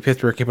do think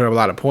Pittsburgh can put up a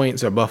lot of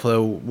points, or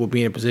Buffalo will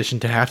be in a position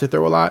to have to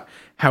throw a lot.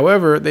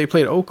 However, they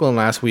played Oakland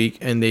last week,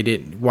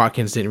 and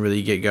Watkins didn't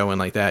really get going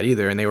like that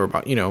either, and they were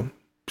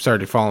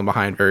started falling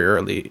behind very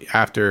early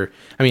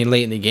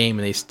late in the game,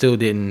 and they still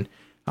didn't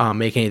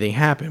make anything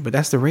happen. But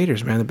that's the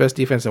Raiders, man, the best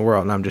defense in the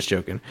world. And I'm just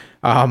joking.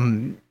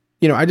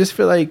 I just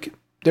feel like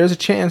there's a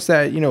chance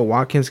that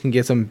Watkins can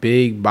get some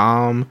big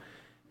bomb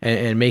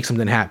and make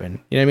something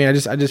happen. You know what I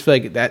mean? I just feel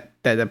like that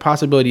the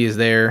possibility is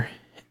there.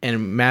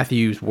 And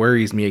Matthews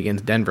worries me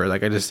against Denver.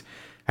 Like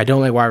I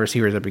don't like wide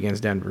receivers up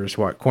against Denver's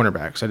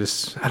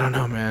cornerbacks. I don't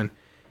know, man.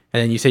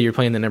 And then you say you're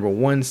playing the number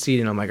 1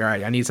 seed, and I'm like, all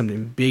right, I need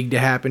something big to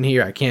happen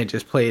here. I can't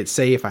just play it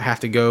safe. I have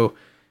to go,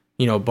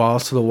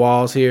 balls to the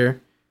walls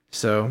here.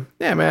 So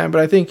yeah, man.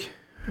 But I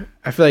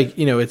feel like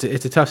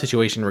it's a tough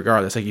situation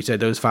regardless. Like you said,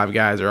 those 5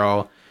 guys are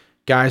all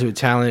guys with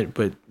talent,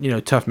 but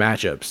tough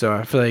matchups. So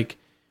I feel like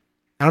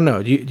I don't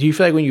know. Do you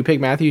feel like when you pick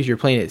Matthews, you're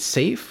playing it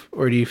safe,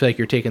 or do you feel like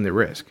you're taking the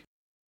risk?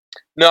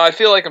 No, I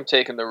feel like I'm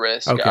taking the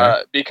risk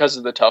because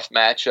of the tough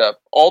matchup.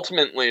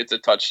 Ultimately, it's a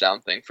touchdown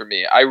thing for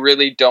me. I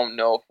really don't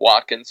know if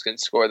Watkins can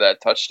score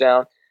that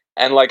touchdown.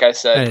 And like I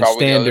said,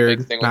 probably standard, the other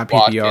big thing with not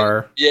Watkins.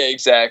 PPR. Yeah,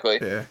 exactly.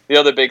 Yeah. The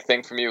other big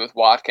thing for me with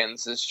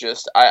Watkins is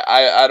just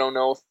I don't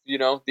know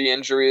if the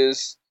injury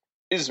is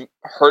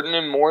hurting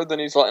him more than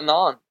he's letting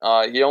on.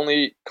 He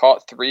only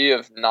caught 3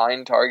 of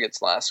 9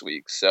 targets last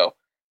week, so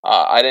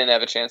I didn't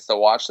have a chance to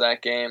watch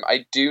that game.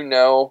 I do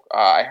know,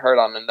 I heard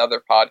on another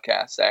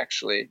podcast,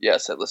 actually.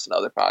 Yes, I listen to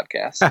other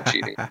podcasts. I'm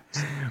cheating.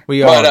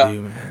 We all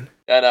do, man.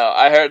 I know.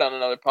 I heard on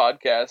another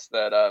podcast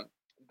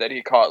that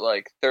he caught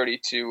like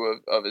 32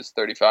 of his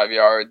 35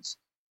 yards.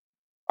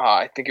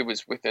 I think it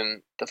was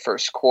within the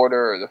first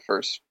quarter or the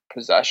first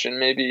possession,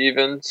 maybe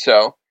even.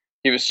 So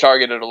he was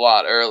targeted a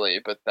lot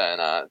early, but then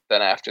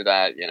after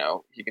that,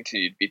 he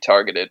continued to be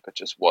targeted, but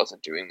just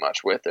wasn't doing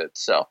much with it.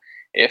 So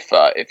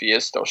if he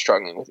is still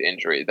struggling with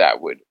injury,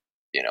 that would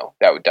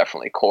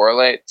definitely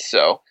correlate.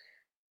 So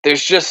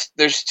there's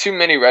too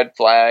many red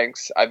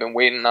flags. I've been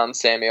waiting on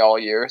Sammy all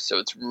year, so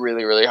it's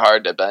really, really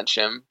hard to bench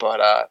him.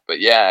 But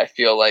yeah, I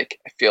feel like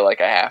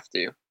I have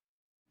to.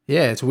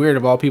 Yeah, it's weird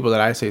of all people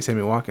that I say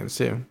Sammy Watkins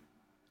too.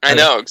 I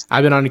know.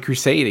 I've been on a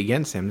crusade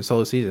against him this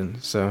whole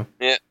season. So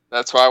yeah,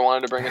 that's why I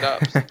wanted to bring it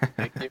up. So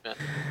thank you,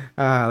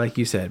 man. Like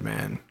you said,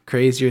 man,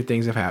 crazier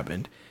things have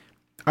happened.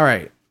 All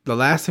right, the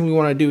last thing we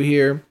want to do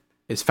here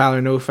is foul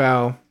or no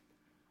foul.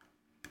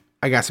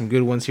 I got some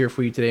good ones here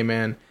for you today,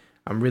 man.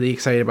 I'm really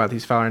excited about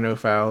these foul or no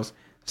fouls.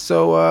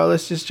 So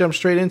let's just jump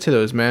straight into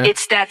those, man.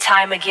 It's that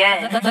time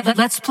again.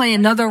 Let's play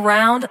another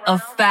round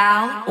of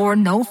foul or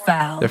no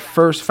foul. The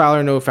first foul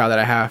or no foul that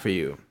I have for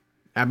you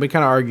I've been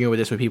kind of arguing with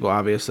this with people,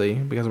 obviously,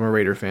 because I'm a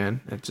Raider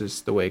fan. That's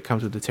just the way it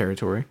comes with the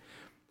territory.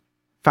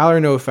 Foul or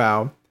no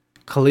foul,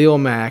 Khalil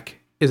Mack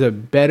is a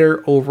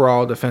better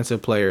overall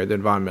defensive player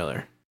than Von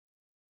Miller.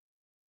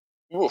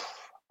 Oof.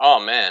 Oh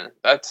man,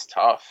 that's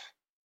tough.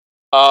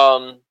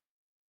 I'm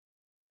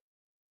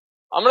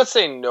gonna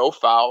say no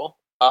foul.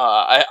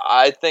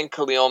 I think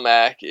Khalil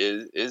Mack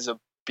is a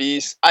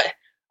beast.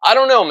 I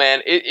don't know,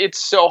 man.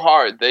 It's so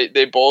hard.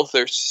 They both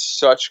are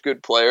such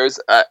good players.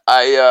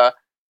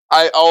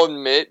 I'll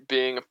admit,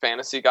 being a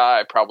fantasy guy,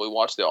 I probably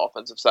watch the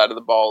offensive side of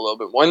the ball a little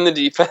bit more than the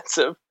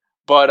defensive.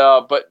 But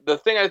the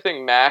thing I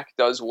think Mac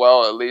does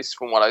well, at least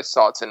from what I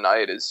saw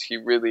tonight, is he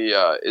really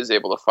is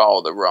able to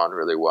follow the run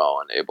really well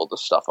and able to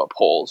stuff up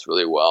holes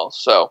really well.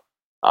 So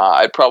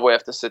I'd probably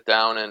have to sit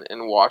down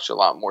and watch a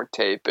lot more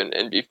tape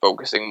and be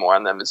focusing more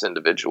on them as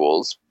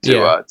individuals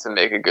to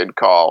make a good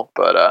call.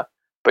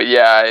 But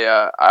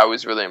yeah, I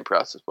was really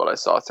impressed with what I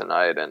saw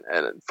tonight and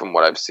from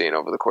what I've seen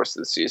over the course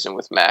of the season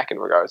with Mac in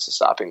regards to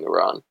stopping the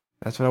run.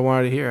 That's what I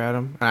wanted to hear,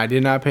 Adam. I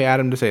did not pay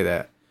Adam to say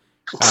that.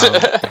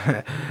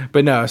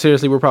 But no,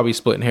 seriously, we're probably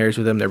splitting hairs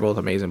with them. They're both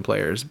amazing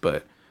players,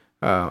 but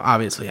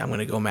obviously I'm going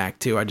to go Mac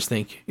too. I just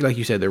think, like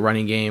you said, the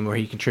running game where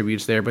he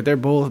contributes there, but they're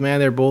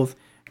both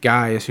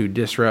guys who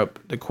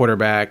disrupt the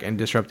quarterback and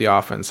disrupt the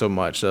offense so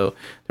much. So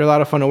they're a lot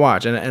of fun to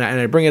watch. And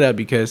I bring it up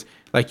because,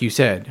 like you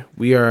said,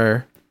 we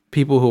are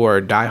people who are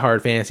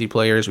diehard fantasy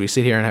players. We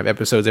sit here and have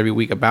episodes every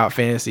week about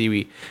fantasy.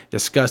 We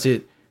discuss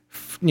it,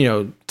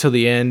 till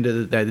the end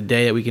of the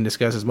day that we can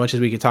discuss as much as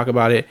we can talk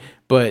about it.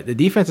 But the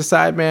defensive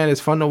side, man, is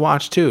fun to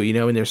watch too.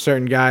 And there's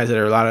certain guys that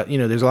are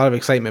there's a lot of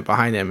excitement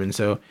behind them. And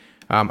so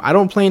I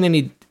don't play in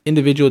any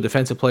individual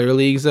defensive player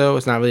leagues though.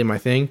 It's not really my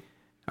thing.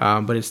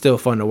 But it's still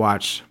fun to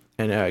watch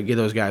and give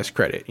those guys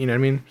credit. You know what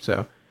I mean?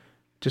 So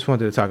just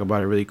wanted to talk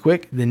about it really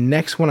quick. The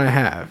next one I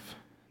have,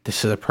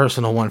 this is a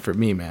personal one for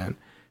me, man.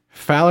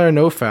 Foul or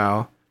no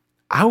foul,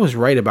 I was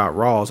right about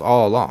Rawls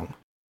all along.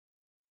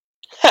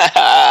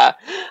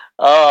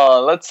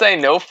 Oh, let's say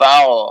no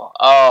foul.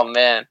 Oh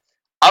man,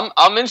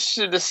 I'm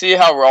interested to see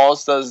how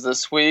Rawls does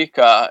this week.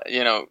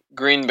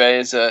 Green Bay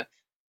is a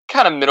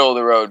kind of middle of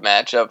the road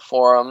matchup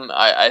for him.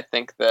 I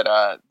think that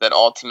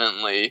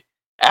ultimately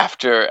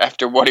after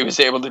what he was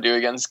able to do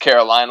against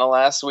Carolina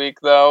last week,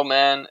 though,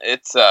 man,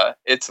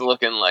 it's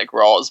looking like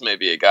Rawls may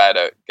be a guy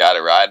to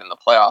ride in the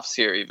playoffs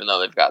here, even though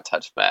they've got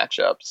touch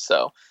matchups.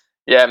 So.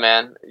 Yeah,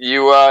 man,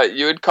 you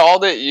had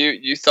called it.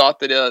 You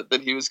thought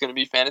that he was going to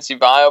be fantasy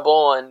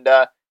viable, and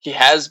he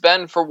has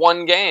been for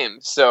one game.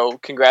 So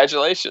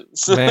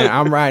congratulations, man.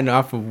 I'm riding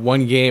off of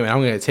one game, and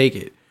I'm going to take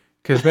it.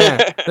 Because man,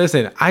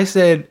 listen, I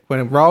said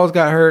when Rawls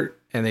got hurt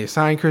and they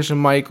signed Christian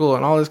Michael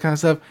and all this kind of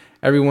stuff,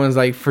 everyone's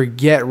like,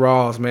 forget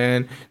Rawls,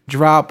 man,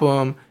 drop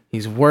him.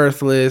 He's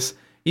worthless.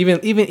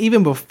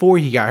 Even before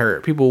he got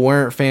hurt, people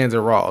weren't fans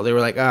of Rawls. They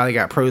were like, oh, they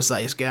got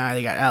Pro-Size guy,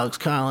 they got Alex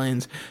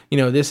Collins,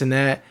 this and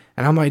that.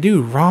 And I'm like,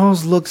 dude,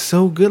 Rawls looked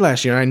so good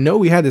last year. And I know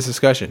we had this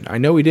discussion. I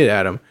know we did,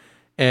 Adam.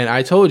 And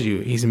I told you,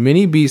 he's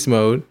mini beast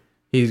mode.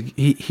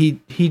 He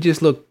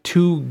just looked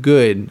too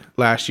good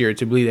last year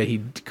to believe that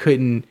he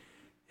couldn't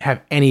have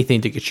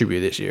anything to contribute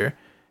this year.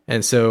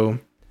 And so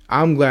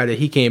I'm glad that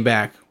he came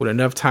back with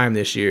enough time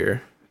this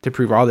year to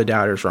prove all the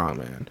doubters wrong,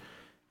 man.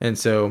 And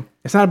so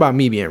it's not about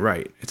me being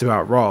right. It's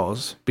about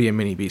Rawls being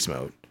mini beast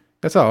mode.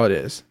 That's all it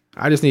is.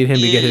 I just need him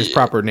to get his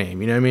proper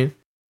name. You know what I mean?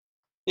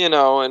 And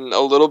a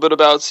little bit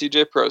about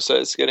CJ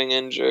Pro-Size getting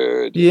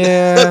injured.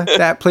 Yeah,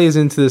 that plays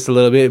into this a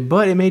little bit,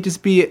 but it may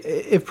just be,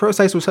 if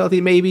Pro-Size was healthy,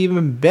 it may be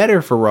even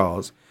better for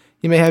Rawls.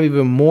 He may have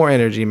even more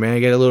energy, man.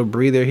 Get a little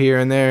breather here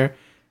and there.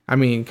 I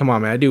mean, come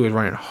on, man. That dude was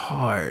running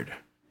hard.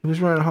 He was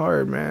running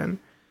hard, man.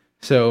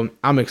 So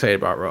I'm excited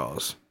about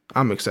Rawls.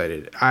 I'm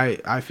excited.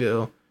 I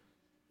feel,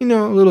 a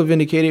little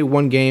vindicated.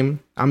 One game.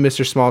 I'm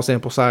Mr. Small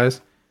Sample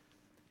Size.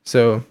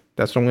 So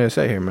that's what I'm going to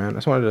say here, man. I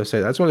just wanted to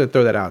say that. I just wanted to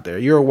throw that out there.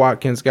 You're a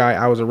Watkins guy.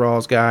 I was a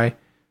Rawls guy.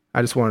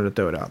 I just wanted to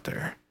throw it out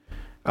there.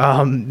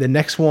 The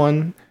next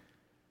one,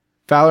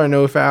 foul or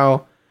no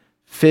foul,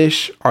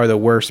 fish are the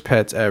worst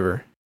pets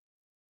ever.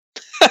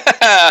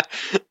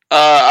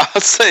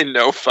 I'll say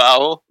no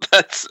foul.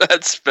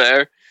 That's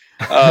fair.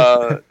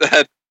 I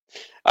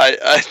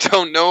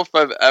don't know if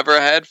I've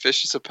ever had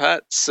fish as a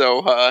pet,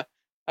 so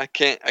I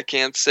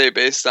can't say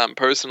based on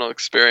personal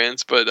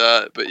experience, but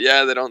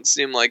yeah, they don't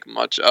seem like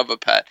much of a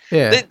pet.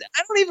 Yeah.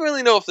 I don't even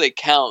really know if they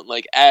count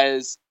like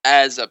as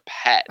a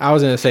pet. I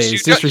was gonna say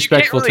it's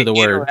disrespectful really to the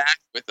word. Interact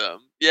with them,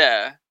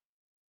 yeah.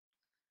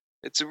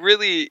 It's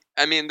really,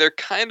 they're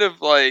kind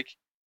of like.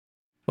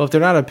 Well, if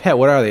they're not a pet,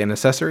 what are they? An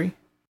accessory?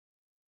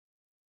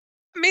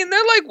 They're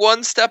like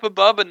one step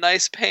above a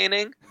nice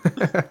painting.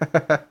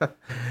 They're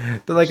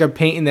like a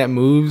painting that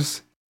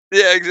moves.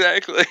 Yeah,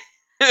 exactly.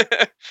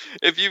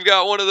 If you've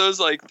got one of those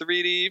like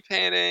 3D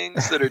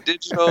paintings that are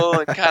digital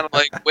and kind of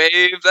like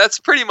wave, that's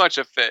pretty much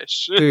a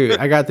fish. Dude,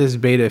 I got this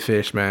beta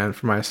fish, man,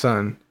 for my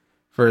son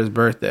for his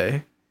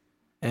birthday.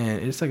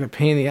 And it's like a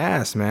pain in the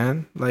ass,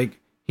 man. Like,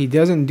 he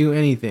doesn't do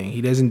anything.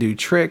 He doesn't do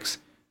tricks.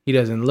 He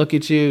doesn't look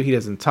at you. He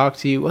doesn't talk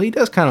to you. Well, he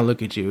does kind of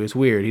look at you. It's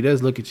weird. He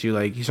does look at you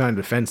like he's trying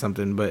to defend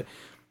something, but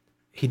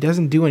he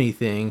doesn't do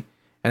anything.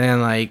 And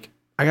then like,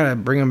 I got to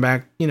bring him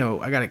back. You know,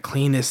 I got to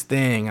clean this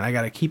thing and I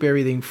got to keep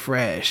everything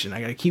fresh and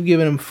I got to keep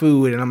giving him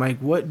food. And I'm like,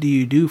 what do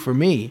you do for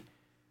me?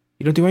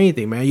 You don't do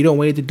anything, man. You don't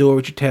wait at the door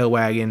with your tail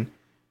wagging.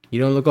 You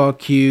don't look all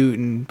cute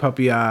and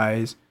puppy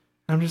eyes.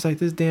 I'm just like,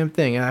 this damn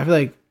thing. And I feel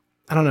like,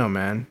 I don't know,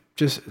 man.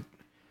 Just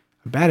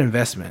a bad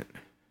investment.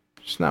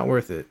 It's not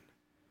worth it.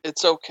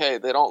 It's okay.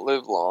 They don't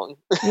live long.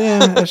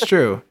 Yeah, that's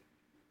true.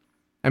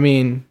 I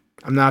mean,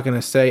 I'm not going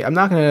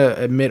to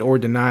admit or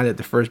deny that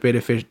the first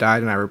beta fish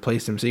died and I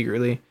replaced him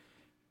secretly.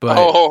 But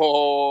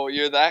oh,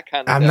 you're that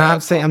kind of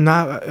guy. I'm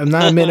not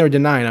admitting or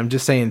denying. I'm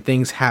just saying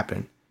things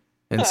happen.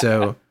 And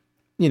so,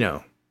 you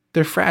know,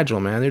 they're fragile,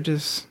 man. They're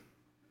just,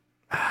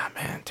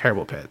 man,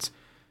 terrible pets.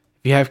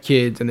 If you have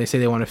kids and they say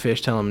they want to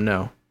fish, tell them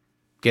no.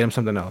 Get them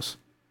something else.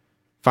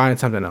 Find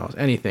something else.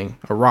 Anything.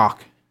 A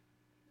rock.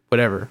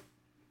 Whatever.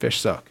 Fish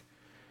suck.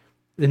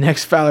 The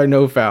next foul or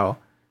no foul.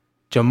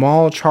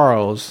 Jamal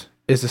Charles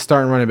is the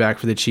starting running back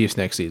for the Chiefs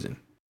next season.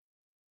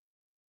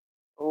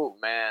 Oh,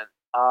 man.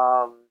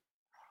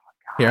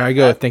 Here I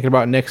go, thinking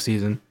about next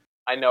season.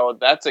 I know,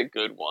 that's a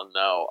good one,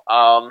 though.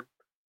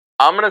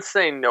 I'm going to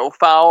say no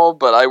foul,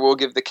 but I will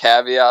give the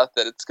caveat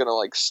that it's going to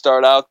like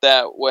start out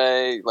that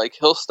way. Like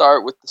he'll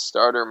start with the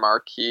starter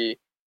marquee,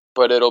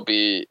 but it'll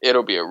be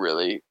a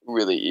really,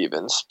 really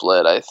even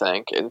split, I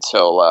think,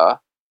 until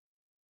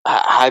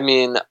I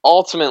mean,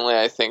 ultimately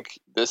I think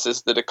this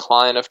is the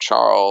decline of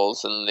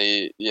Charles and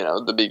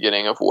the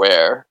beginning of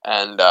Ware,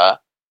 and I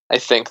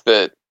think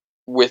that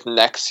with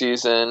next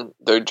season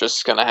they're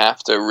just going to have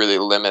to really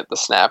limit the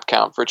snap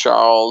count for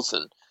Charles.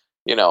 And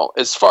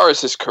as far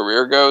as his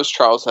career goes,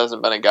 Charles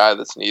hasn't been a guy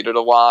that's needed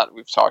a lot.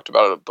 We've talked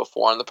about it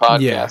before on the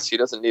podcast. Yeah. He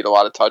doesn't need a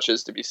lot of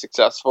touches to be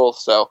successful.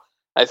 So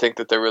I think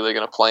that they're really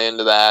going to play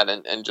into that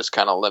and just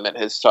kind of limit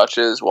his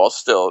touches while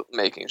still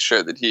making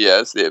sure that he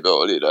has the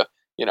ability to,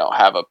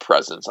 have a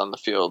presence on the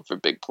field for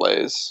big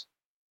plays.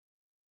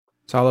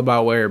 It's all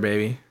about Ware,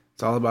 baby.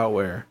 It's all about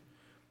Ware.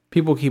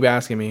 People keep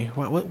asking me,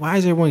 why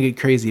does everyone get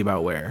crazy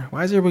about Ware?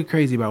 Why is everybody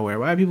crazy about Ware?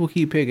 Why do people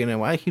keep picking him?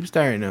 Why do I keep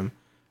starting him?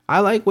 I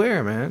like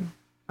Ware, man.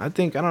 I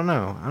don't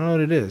know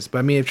what it is. But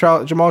I mean, if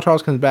Jamal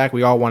Charles comes back,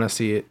 we all want to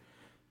see it.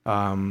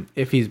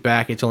 If he's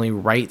back, it's only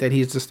right that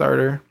he's the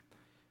starter.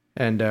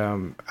 And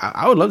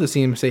I would love to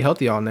see him stay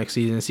healthy all next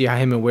season and see how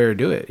him and Ware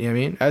do it. You know what I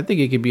mean? I think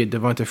it could be a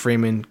Devonta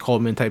Freeman,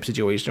 Coleman type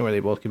situation where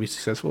they both could be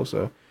successful.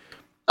 So,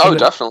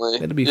 definitely.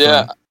 That'd be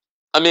fun.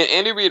 I mean,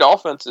 Andy Reid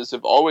offenses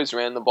have always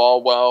ran the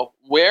ball well.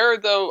 Ware,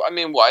 though, I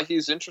mean, why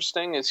he's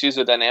interesting is he's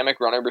a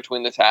dynamic runner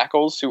between the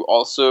tackles who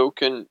also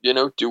can,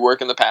 do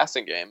work in the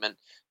passing game. And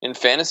in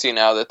fantasy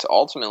now, that's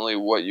ultimately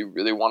what you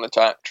really want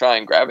to try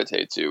and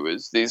gravitate to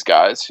is these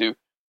guys who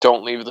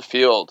don't leave the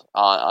field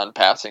on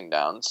passing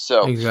downs.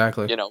 So,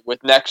 exactly.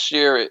 With next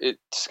year,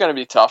 it's going to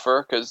be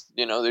tougher because,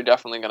 they're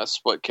definitely going to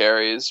split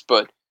carries.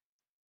 But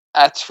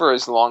that's for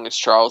as long as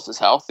Charles is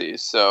healthy.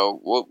 So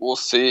we'll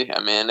see.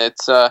 I mean,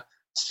 it's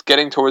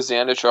getting towards the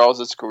end of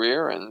Charles's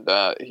career, and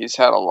he's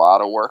had a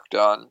lot of work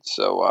done.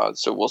 So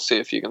we'll see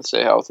if he can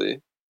stay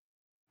healthy.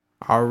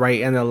 All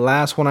right, and the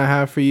last one I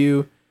have for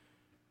you,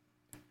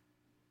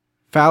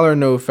 foul or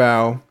no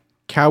foul,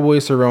 Cowboy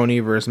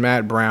Cerrone versus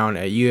Matt Brown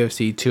at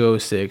UFC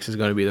 206 is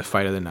going to be the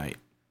fight of the night.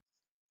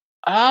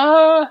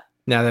 Now,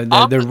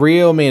 the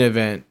real main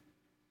event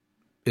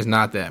is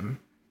not them,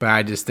 but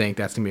I just think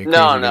that's going to be a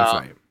crazy good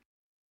fight.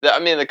 I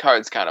mean, the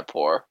card's kind of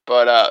poor,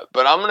 but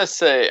I'm gonna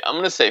say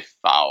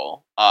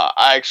foul.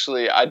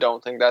 I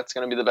don't think that's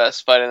gonna be the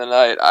best fight of the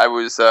night. I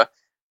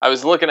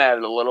was looking at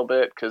it a little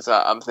bit because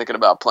I'm thinking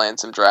about playing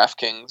some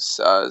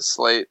DraftKings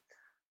slate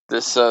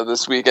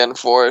this weekend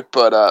for it,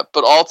 but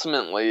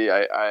ultimately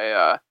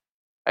I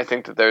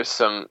think that there's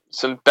some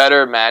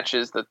better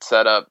matches that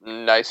set up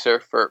nicer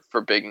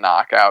for big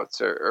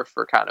knockouts or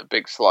for kind of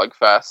big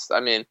slugfests. I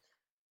mean,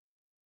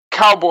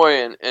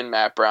 Cowboy and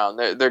Matt Brown,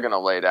 they're gonna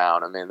lay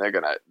down. I mean, they're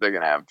gonna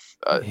have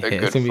a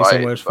good it's gonna fight.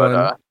 Be so much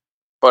fun.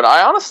 But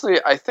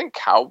I think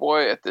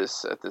Cowboy at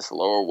this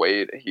lower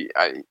weight,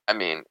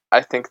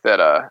 I think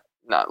that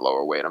not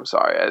lower weight. I'm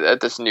sorry,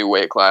 at this new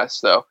weight class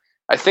though.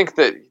 I think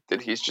that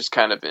he's just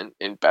kind of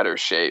in better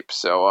shape.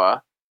 So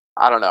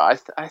I don't know.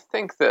 I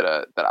think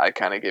that I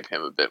kind of give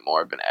him a bit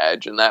more of an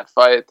edge in that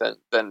fight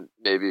than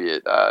maybe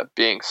it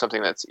being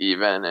something that's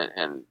even.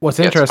 And what's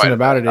interesting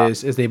about it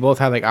is they both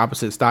have like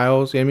opposite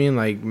styles. You know what I mean?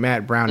 Like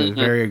Matt Brown is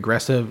very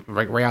aggressive,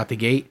 like right out the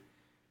gate,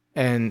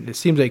 and it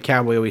seems like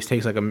Cowboy always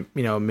takes like a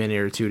minute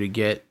or two to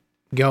get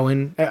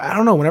going. I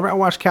don't know. Whenever I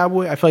watch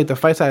Cowboy, I feel like the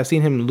fights I've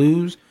seen him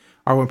lose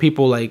are when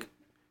people like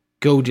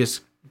go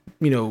just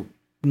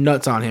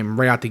nuts on him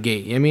right out the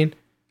gate. You know what I mean?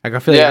 Like I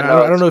feel like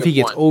I don't know if he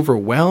gets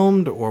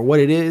overwhelmed or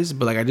what it is,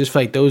 but like I just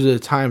feel like those are the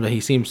times that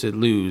he seems to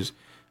lose.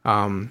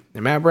 And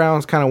Matt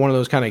Brown's kind of one of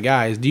those kind of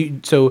guys.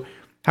 So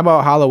how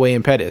about Holloway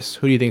and Pettis?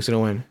 Who do you think's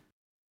gonna win?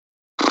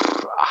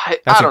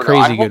 That's a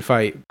crazy good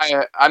fight.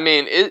 I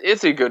mean,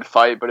 it's a good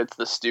fight, but it's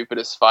the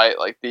stupidest fight.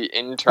 Like the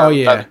interim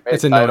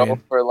it's title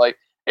annoying. for like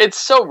it's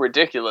so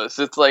ridiculous.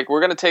 It's like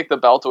we're gonna take the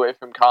belt away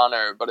from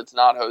Conor, but it's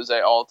not Jose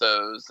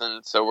Aldo's,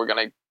 and so we're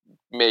gonna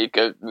make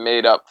a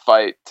made up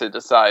fight to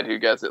decide who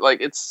gets it.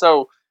 Like it's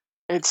so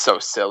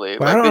silly.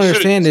 What like, I don't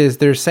understand is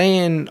they're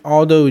saying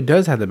Aldo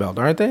does have the belt,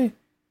 aren't they?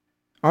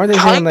 Aren't they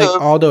saying like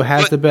Aldo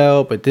has the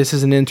belt, but this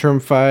is an interim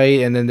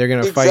fight, and then they're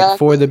gonna fight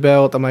for the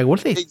belt? I'm like,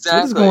 what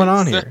is going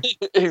on here?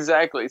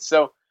 Exactly.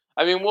 So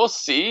I mean, we'll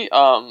see.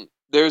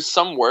 There's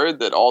some word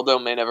that Aldo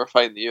may never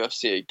fight in the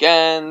UFC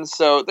again,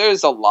 so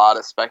there's a lot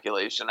of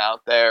speculation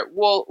out there.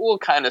 We'll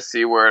kind of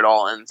see where it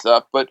all ends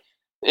up, but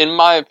in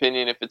my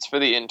opinion, if it's for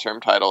the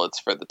interim title, it's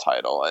for the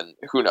title, and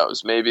who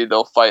knows? Maybe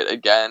they'll fight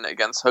again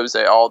against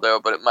Jose Aldo,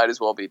 but it might as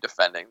well be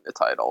defending the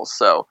title.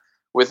 So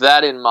with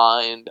that in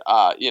mind,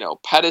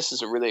 Pettis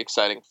is a really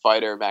exciting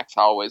fighter. Max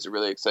Holloway is a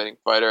really exciting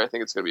fighter. I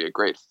think it's going to be a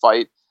great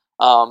fight.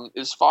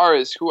 As far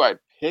as who I'd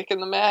pick in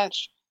the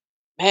match,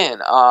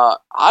 man, I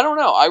don't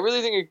know. I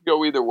really think it could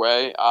go either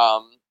way.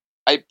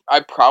 I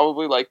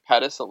probably like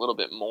Pettis a little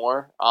bit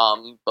more.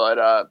 But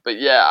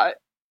yeah,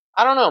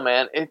 I don't know,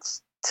 man.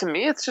 To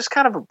me, it's just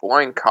kind of a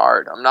boring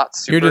card. I'm not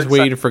super. You're just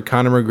waiting for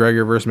Conor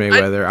McGregor versus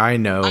Mayweather. I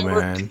know,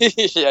 man.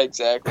 Yeah,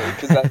 exactly.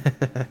 Because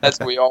that's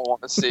what we all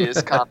want to see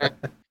is Conor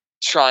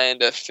trying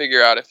to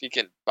figure out if he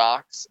can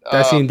box.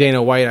 I seen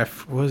Dana White. I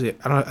think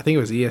it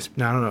was ESPN.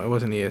 No, I don't know. It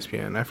wasn't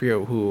ESPN. I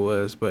forget who it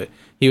was, but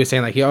he was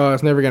saying like, "Oh,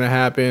 it's never gonna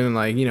happen.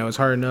 Like, it's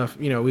hard enough.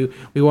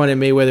 We wanted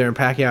Mayweather and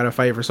Pacquiao to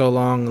fight for so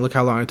long. Look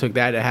how long it took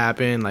that to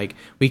happen. Like,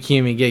 we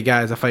can't even get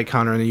guys to fight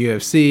Conor in the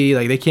UFC.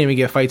 Like, they can't even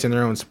get fights in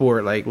their own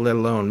sport. Like, let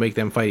alone make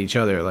them fight each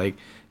other. Like,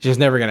 it's just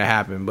never gonna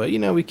happen. But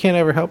we can't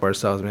ever help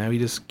ourselves, man. We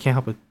just can't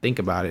help but think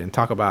about it and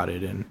talk about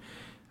it and."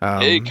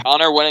 Hey,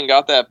 Conor went and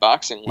got that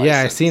boxing license.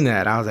 Yeah, I seen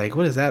that. I was like,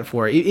 what is that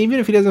for? Even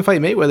if he doesn't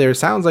fight Mayweather, it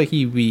sounds like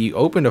he'd be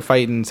open to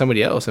fighting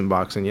somebody else in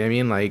boxing. You know what I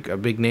mean? Like a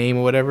big name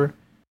or whatever.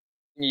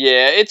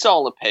 Yeah, it's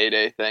all a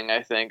payday thing,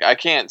 I think. I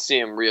can't see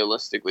him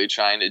realistically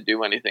trying to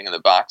do anything in the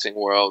boxing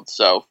world.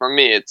 So for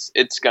me,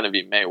 it's going to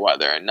be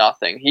Mayweather and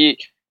nothing.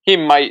 He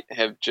might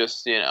have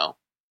just,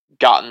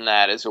 gotten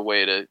that as a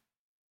way to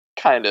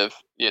kind of,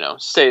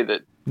 say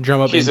that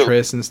drum up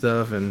interest and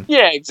stuff. And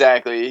yeah,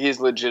 exactly. He's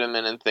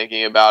legitimate in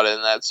thinking about it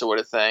and that sort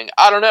of thing.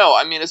 I don't know.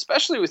 I mean,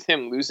 especially with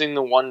him losing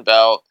the one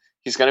belt,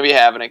 he's going to be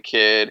having a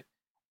kid.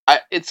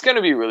 It's going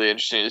to be really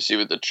interesting to see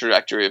what the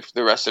trajectory of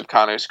the rest of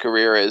Conor's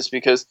career is,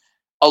 because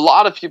a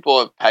lot of people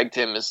have pegged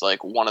him as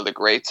like one of the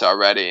greats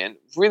already. And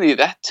really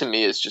that to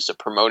me is just a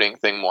promoting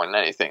thing more than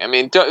anything. I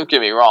mean, don't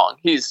get me wrong.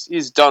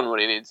 He's done what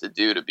he needs to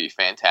do to be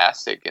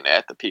fantastic and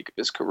at the peak of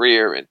his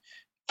career, and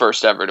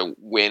first ever to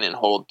win and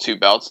hold 2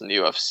 belts in the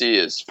UFC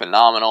is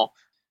phenomenal.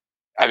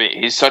 I mean,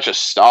 he's such a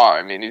star.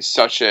 I mean, he's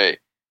such an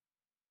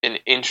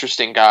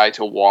interesting guy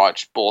to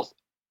watch both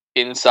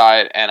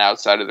inside and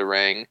outside of the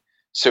ring.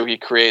 So he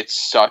creates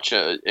such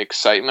a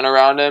excitement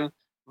around him.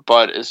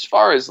 But as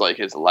far as like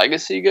his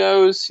legacy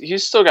goes,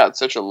 he's still got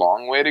such a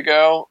long way to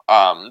go.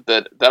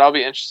 That I'll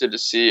be interested to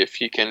see if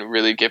he can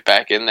really get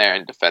back in there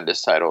and defend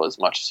his title as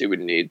much as he would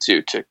need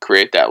to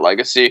create that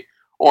legacy.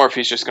 Or if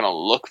he's just going to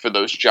look for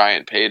those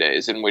giant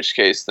paydays, in which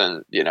case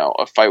then,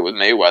 a fight with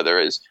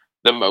Mayweather is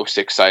the most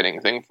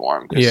exciting thing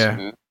for him.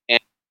 Yeah.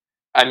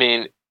 I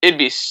mean, it'd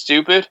be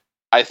stupid.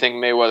 I think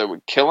Mayweather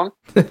would kill him.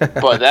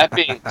 But that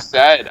being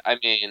said, I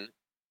mean,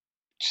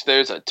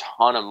 there's a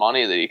ton of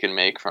money that he can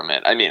make from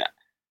it. I mean,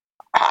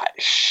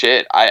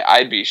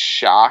 I'd be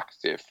shocked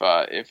if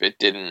it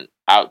didn't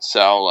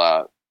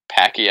outsell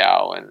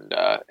Pacquiao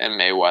and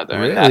Mayweather.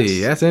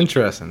 Really? That's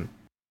interesting.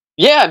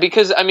 Yeah,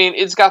 because, I mean,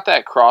 it's got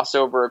that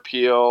crossover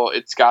appeal.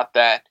 It's got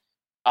that,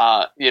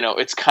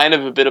 it's kind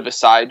of a bit of a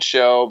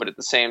sideshow, but at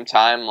the same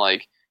time,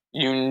 like,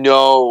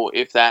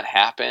 if that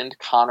happened,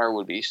 Conor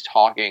would be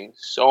talking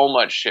so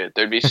much shit.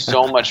 There'd be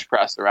so much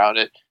press around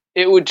it.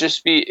 It would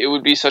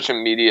be such a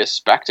media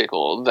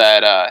spectacle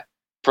that,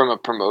 from a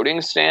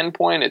promoting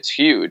standpoint, it's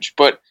huge.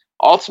 But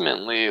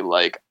ultimately,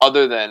 like,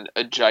 other than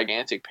a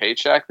gigantic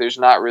paycheck, there's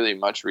not really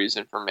much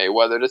reason for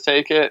Mayweather to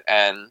take it,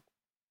 and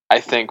I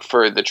think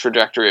for the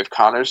trajectory of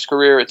Conor's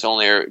career, it's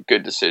only a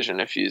good decision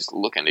if he's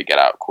looking to get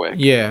out quick.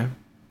 Yeah.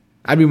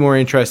 I'd be more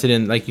interested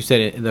in, like you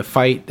said, the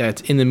fight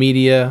that's in the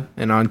media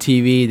and on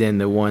TV than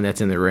the one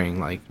that's in the ring.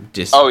 Like,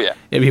 just, it'd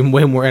be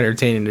way more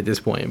entertaining at this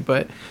point.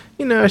 But,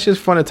 it's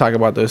just fun to talk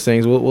about those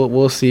things.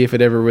 We'll see if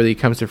it ever really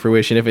comes to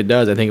fruition. If it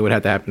does, I think it would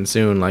have to happen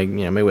soon. Like,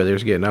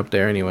 Mayweather's getting up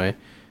there anyway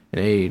in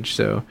age.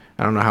 So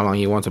I don't know how long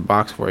he wants to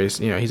box for.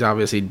 He's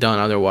obviously done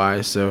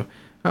otherwise. So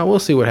we'll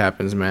see what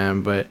happens,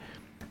 man. But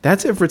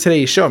that's it for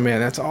today's show, man.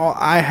 That's all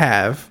I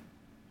have.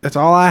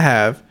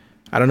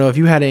 I don't know if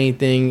you had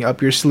anything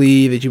up your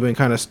sleeve that you've been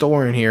kind of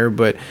storing here,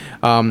 but,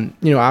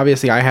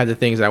 obviously I have the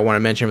things that I want to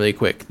mention really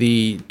quick.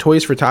 The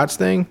Toys for Tots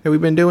thing that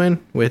we've been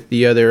doing with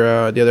the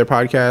other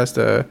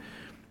podcast,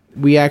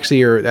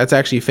 that's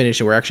actually finished,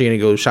 and we're actually going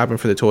to go shopping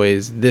for the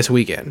toys this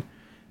weekend.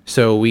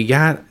 So we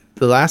got,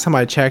 the last time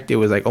I checked, it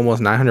was like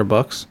almost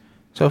 $900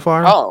 so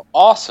far. Oh,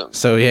 awesome.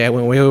 So yeah, it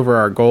went way over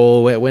our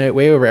goal,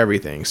 way over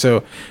everything.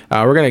 So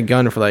we're going to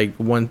gun for like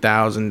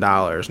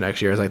 $1,000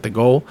 next year is like the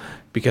goal.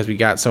 because we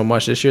got so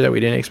much this year that we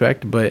didn't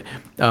expect. But,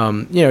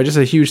 just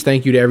a huge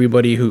thank you to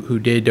everybody who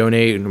did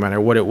donate, no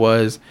matter what it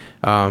was.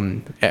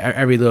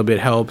 Every little bit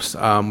helps.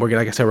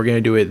 Like I said, we're going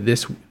to do it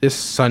this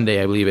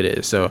Sunday, I believe it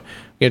is. So we're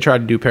going to try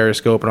to do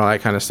Periscope and all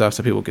that kind of stuff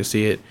so people can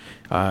see it.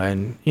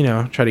 And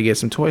try to get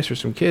some toys for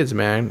some kids,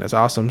 man. That's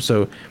awesome.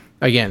 So,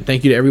 again,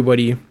 thank you to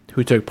everybody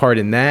who took part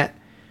in that.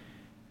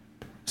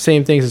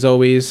 Same things as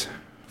always.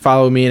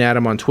 Follow me and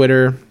Adam on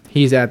Twitter.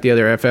 He's at the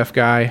other FF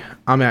guy.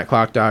 I'm at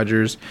Clock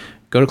Dodgers.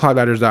 Go to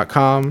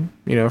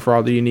clockdodgers.com, for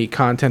all the unique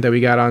content that we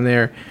got on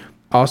there.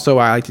 Also,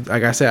 like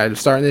I said, I'm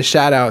starting this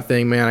shout out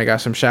thing, man. I got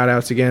some shout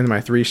outs again,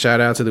 my 3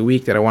 shout outs of the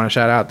week that I want to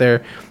shout out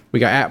there. We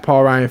got at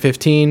Paul Ryan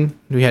 15.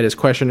 We had his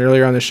question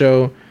earlier on the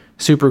show.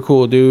 Super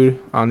cool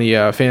dude on the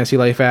Fantasy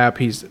Life app.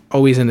 He's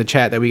always in the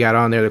chat that we got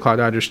on there, the Clock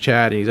Dodgers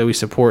chat, and he's always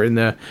supporting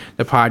the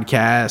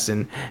podcast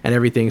and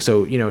everything.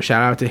 So,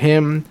 shout out to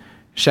him.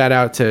 Shout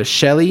out to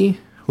Shelly,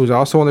 who's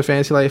also on the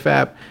Fantasy Life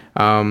app.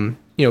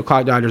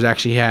 Clock Dodgers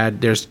actually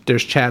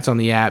there's chats on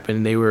the app,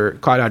 and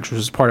Clock Dodgers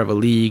was part of a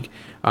league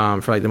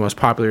for like the most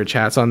popular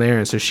chats on there,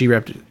 and so she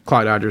repped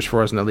Clock Dodgers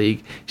for us in the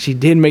league. She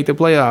did make the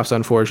playoffs,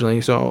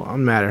 unfortunately, so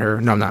I'm mad at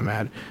her. No, I'm not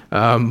mad.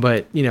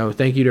 But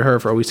thank you to her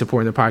for always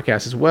supporting the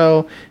podcast as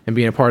well and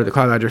being a part of the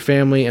Clock Dodger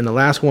family. And the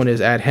last one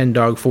is at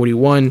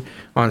HenDog41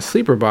 on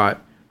SleeperBot.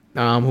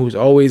 Who's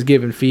always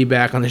giving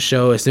feedback on the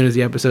show as soon as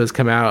the episodes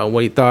come out and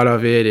what he thought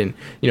of it, and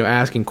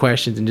asking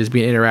questions and just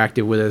being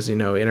interactive with us,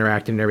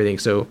 interacting and everything.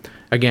 So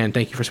again,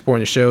 thank you for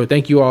supporting the show.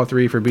 Thank you all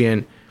 3 for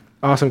being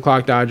awesome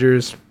Clock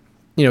Dodgers.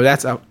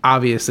 That's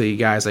obviously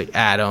guys like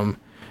Adam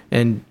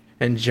and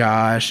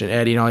Josh and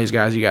Eddie and all these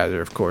guys. You guys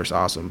are of course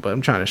awesome, but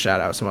I'm trying to shout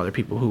out some other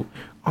people who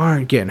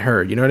aren't getting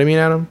heard. You know what I mean,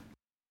 Adam?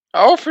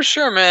 Oh, for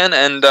sure, man.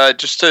 And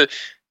just to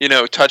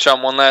touch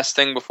on one last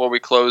thing before we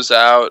close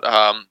out.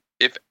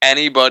 If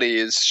anybody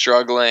is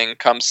struggling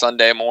come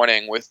Sunday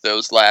morning with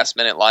those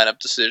last-minute lineup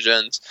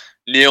decisions,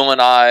 Neil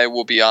and I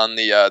will be on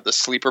the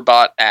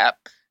SleeperBot app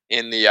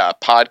in the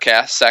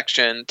podcast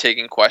section,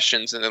 taking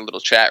questions in the little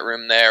chat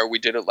room there. We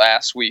did it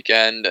last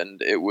weekend,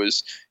 and it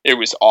was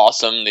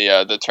awesome.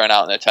 The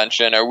turnout and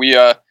attention. Are we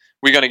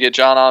going to get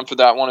John on for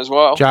that one as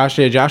well? Josh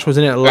was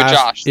in it last.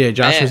 Josh. Yeah,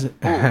 Josh was.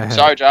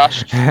 Sorry,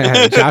 Josh.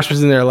 Josh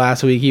was in there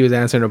last week. He was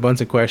answering a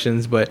bunch of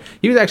questions, but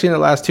he was actually in the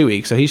last 2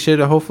 weeks. So he should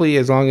hopefully,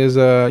 as long as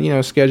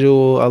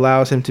schedule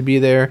allows him to be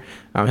there,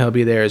 he'll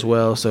be there as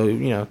well. So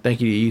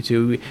thank you to you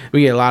two.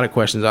 We get a lot of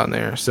questions on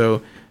there,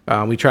 so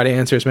we try to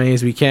answer as many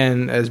as we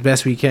can, as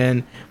best we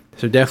can.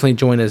 So definitely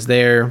join us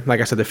there.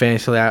 Like I said, the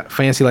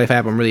Fantasy Life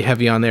app, I'm really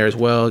heavy on there as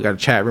well. Got a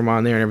chat room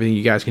on there and everything.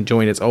 You guys can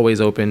join. It's always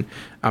open.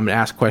 I'm going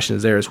to ask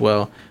questions there as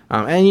well.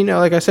 And,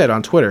 like I said,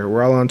 on Twitter.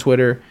 We're all on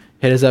Twitter.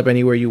 Hit us up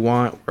anywhere you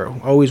want. We're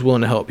always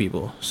willing to help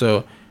people.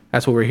 So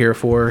that's what we're here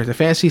for. The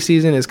fantasy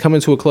season is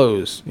coming to a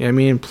close. You know what I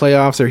mean?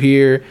 Playoffs are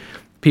here.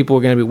 People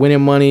are going to be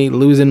winning money,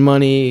 losing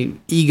money,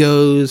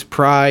 egos,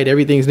 pride.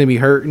 Everything's going to be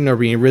hurting or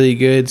being really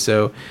good.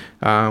 So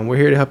we're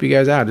here to help you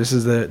guys out. This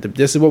is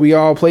this is what we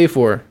all play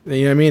for.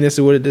 You know what I mean? This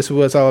is what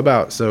it's all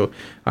about. So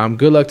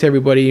good luck to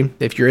everybody.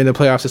 If you're in the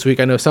playoffs this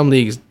week, I know some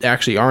leagues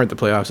actually aren't the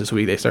playoffs this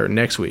week. They start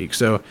next week.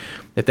 So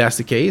if that's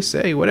the case,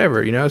 hey,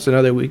 whatever. It's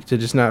another week to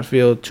just not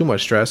feel too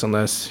much stress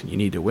unless you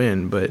need to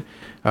win. But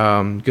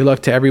good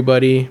luck to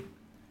everybody.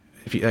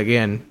 If you,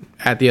 again,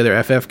 at the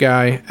other FF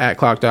guy, at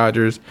Clock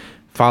Dodgers.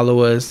 Follow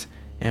us,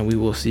 and we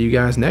will see you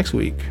guys next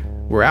week.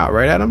 We're out,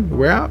 right, Adam?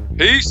 We're out?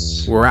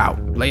 Peace. We're out.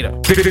 Later.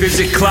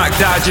 Visit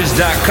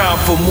ClockDodgers.com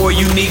for more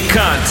unique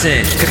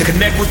content.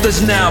 Connect with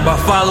us now by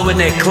following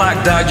at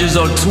Clock Dodgers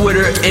on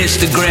Twitter,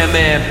 Instagram,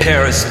 and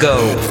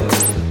Periscope.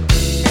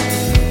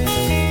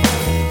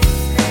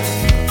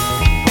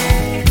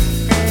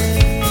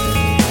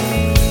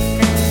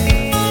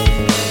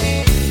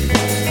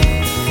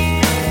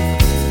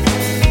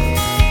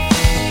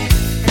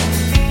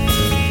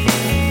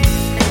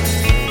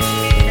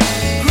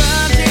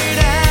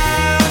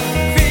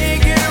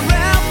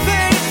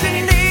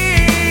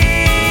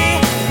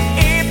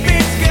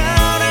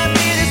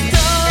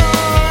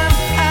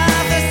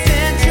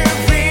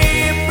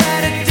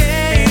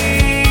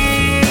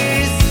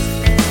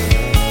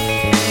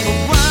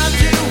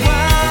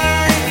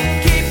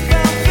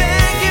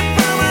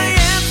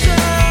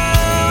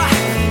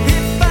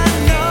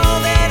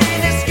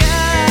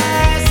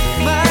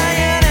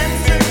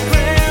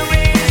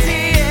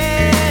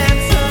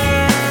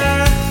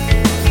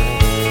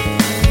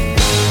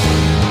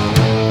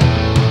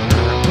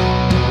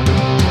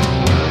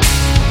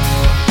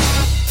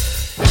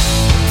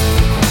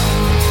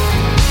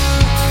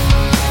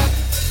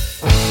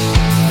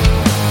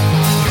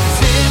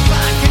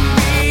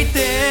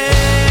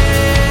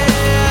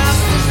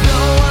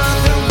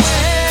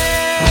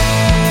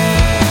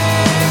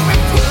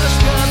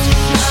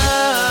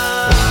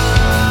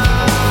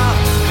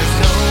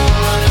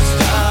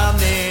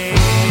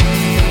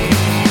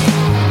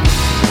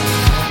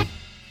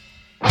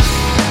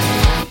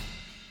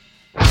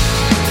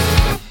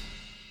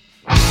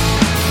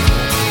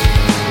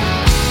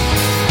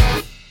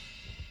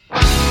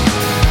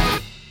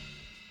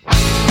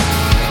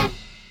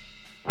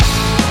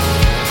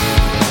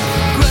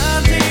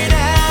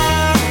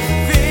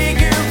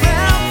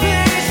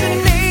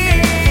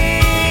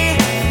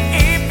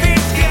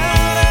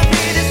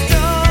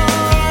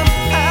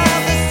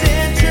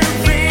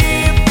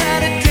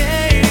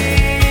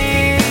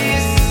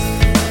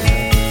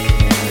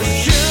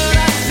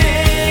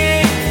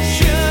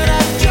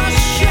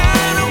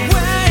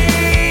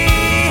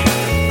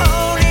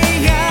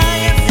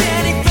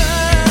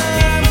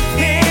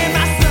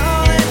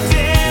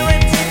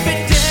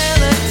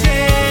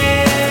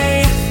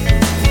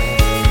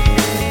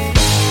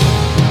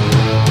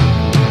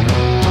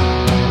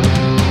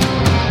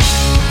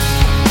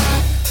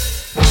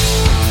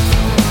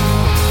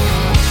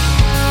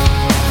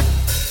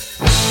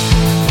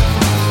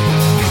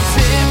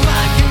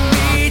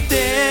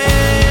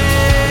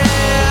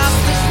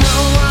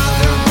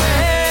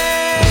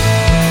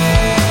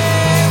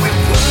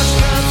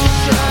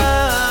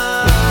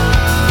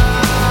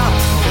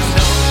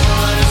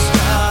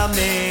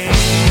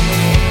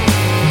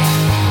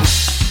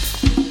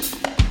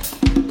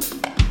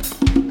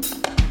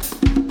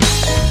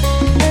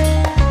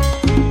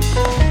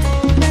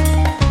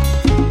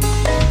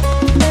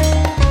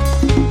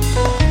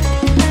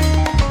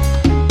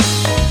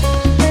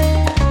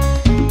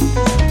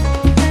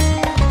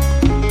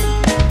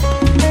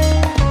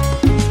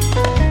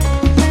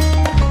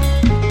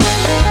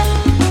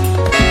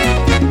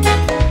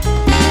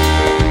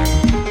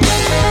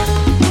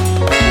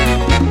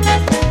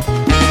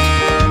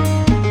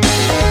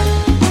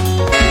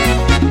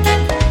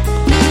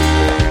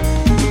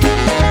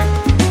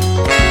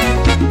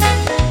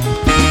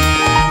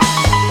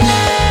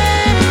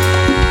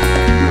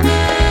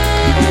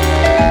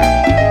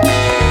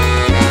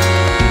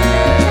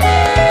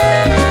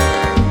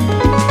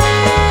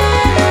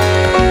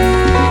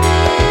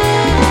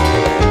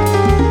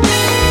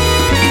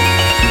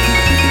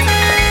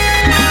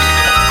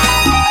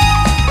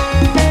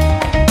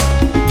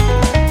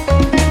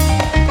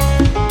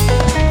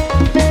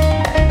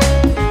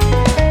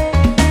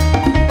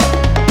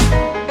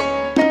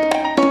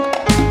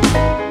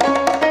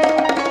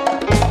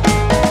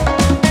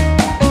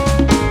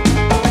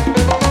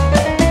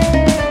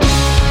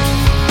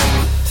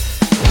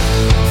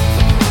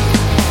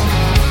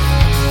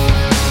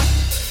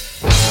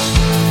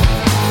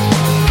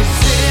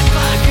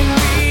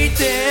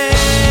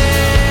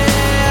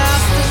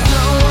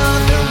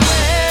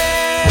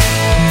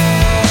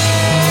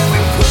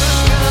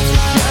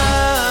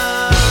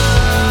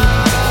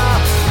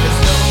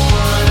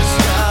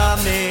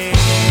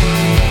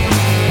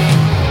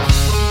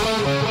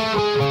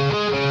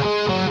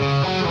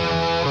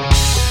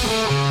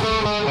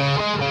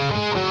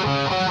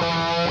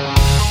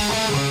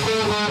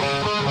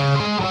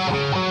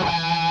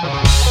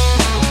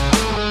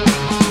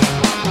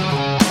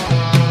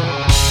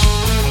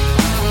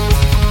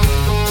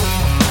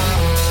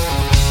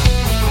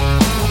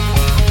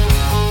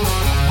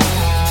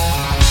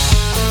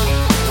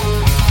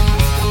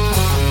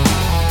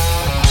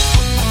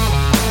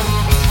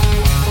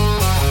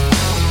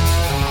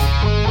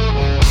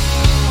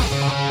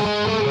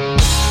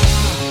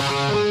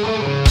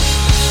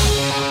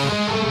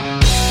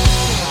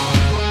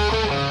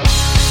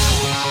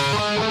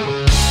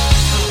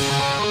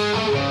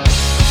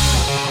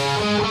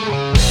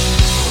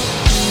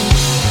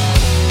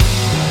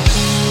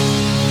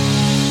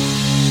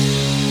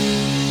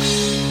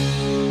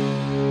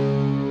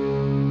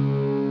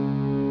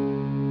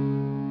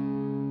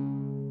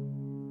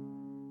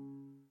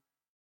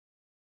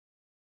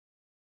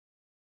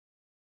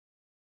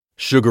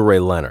 Sugar Ray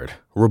Leonard,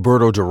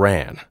 Roberto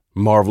Duran,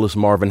 Marvelous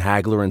Marvin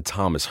Hagler, and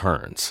Thomas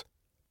Hearns.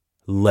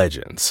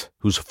 Legends,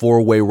 whose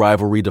four-way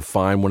rivalry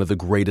defined one of the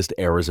greatest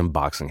eras in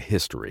boxing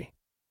history.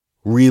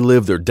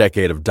 Relive their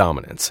decade of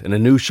dominance in a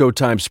new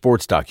Showtime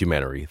sports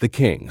documentary, The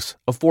Kings,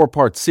 a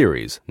 4-part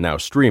series now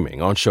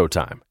streaming on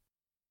Showtime.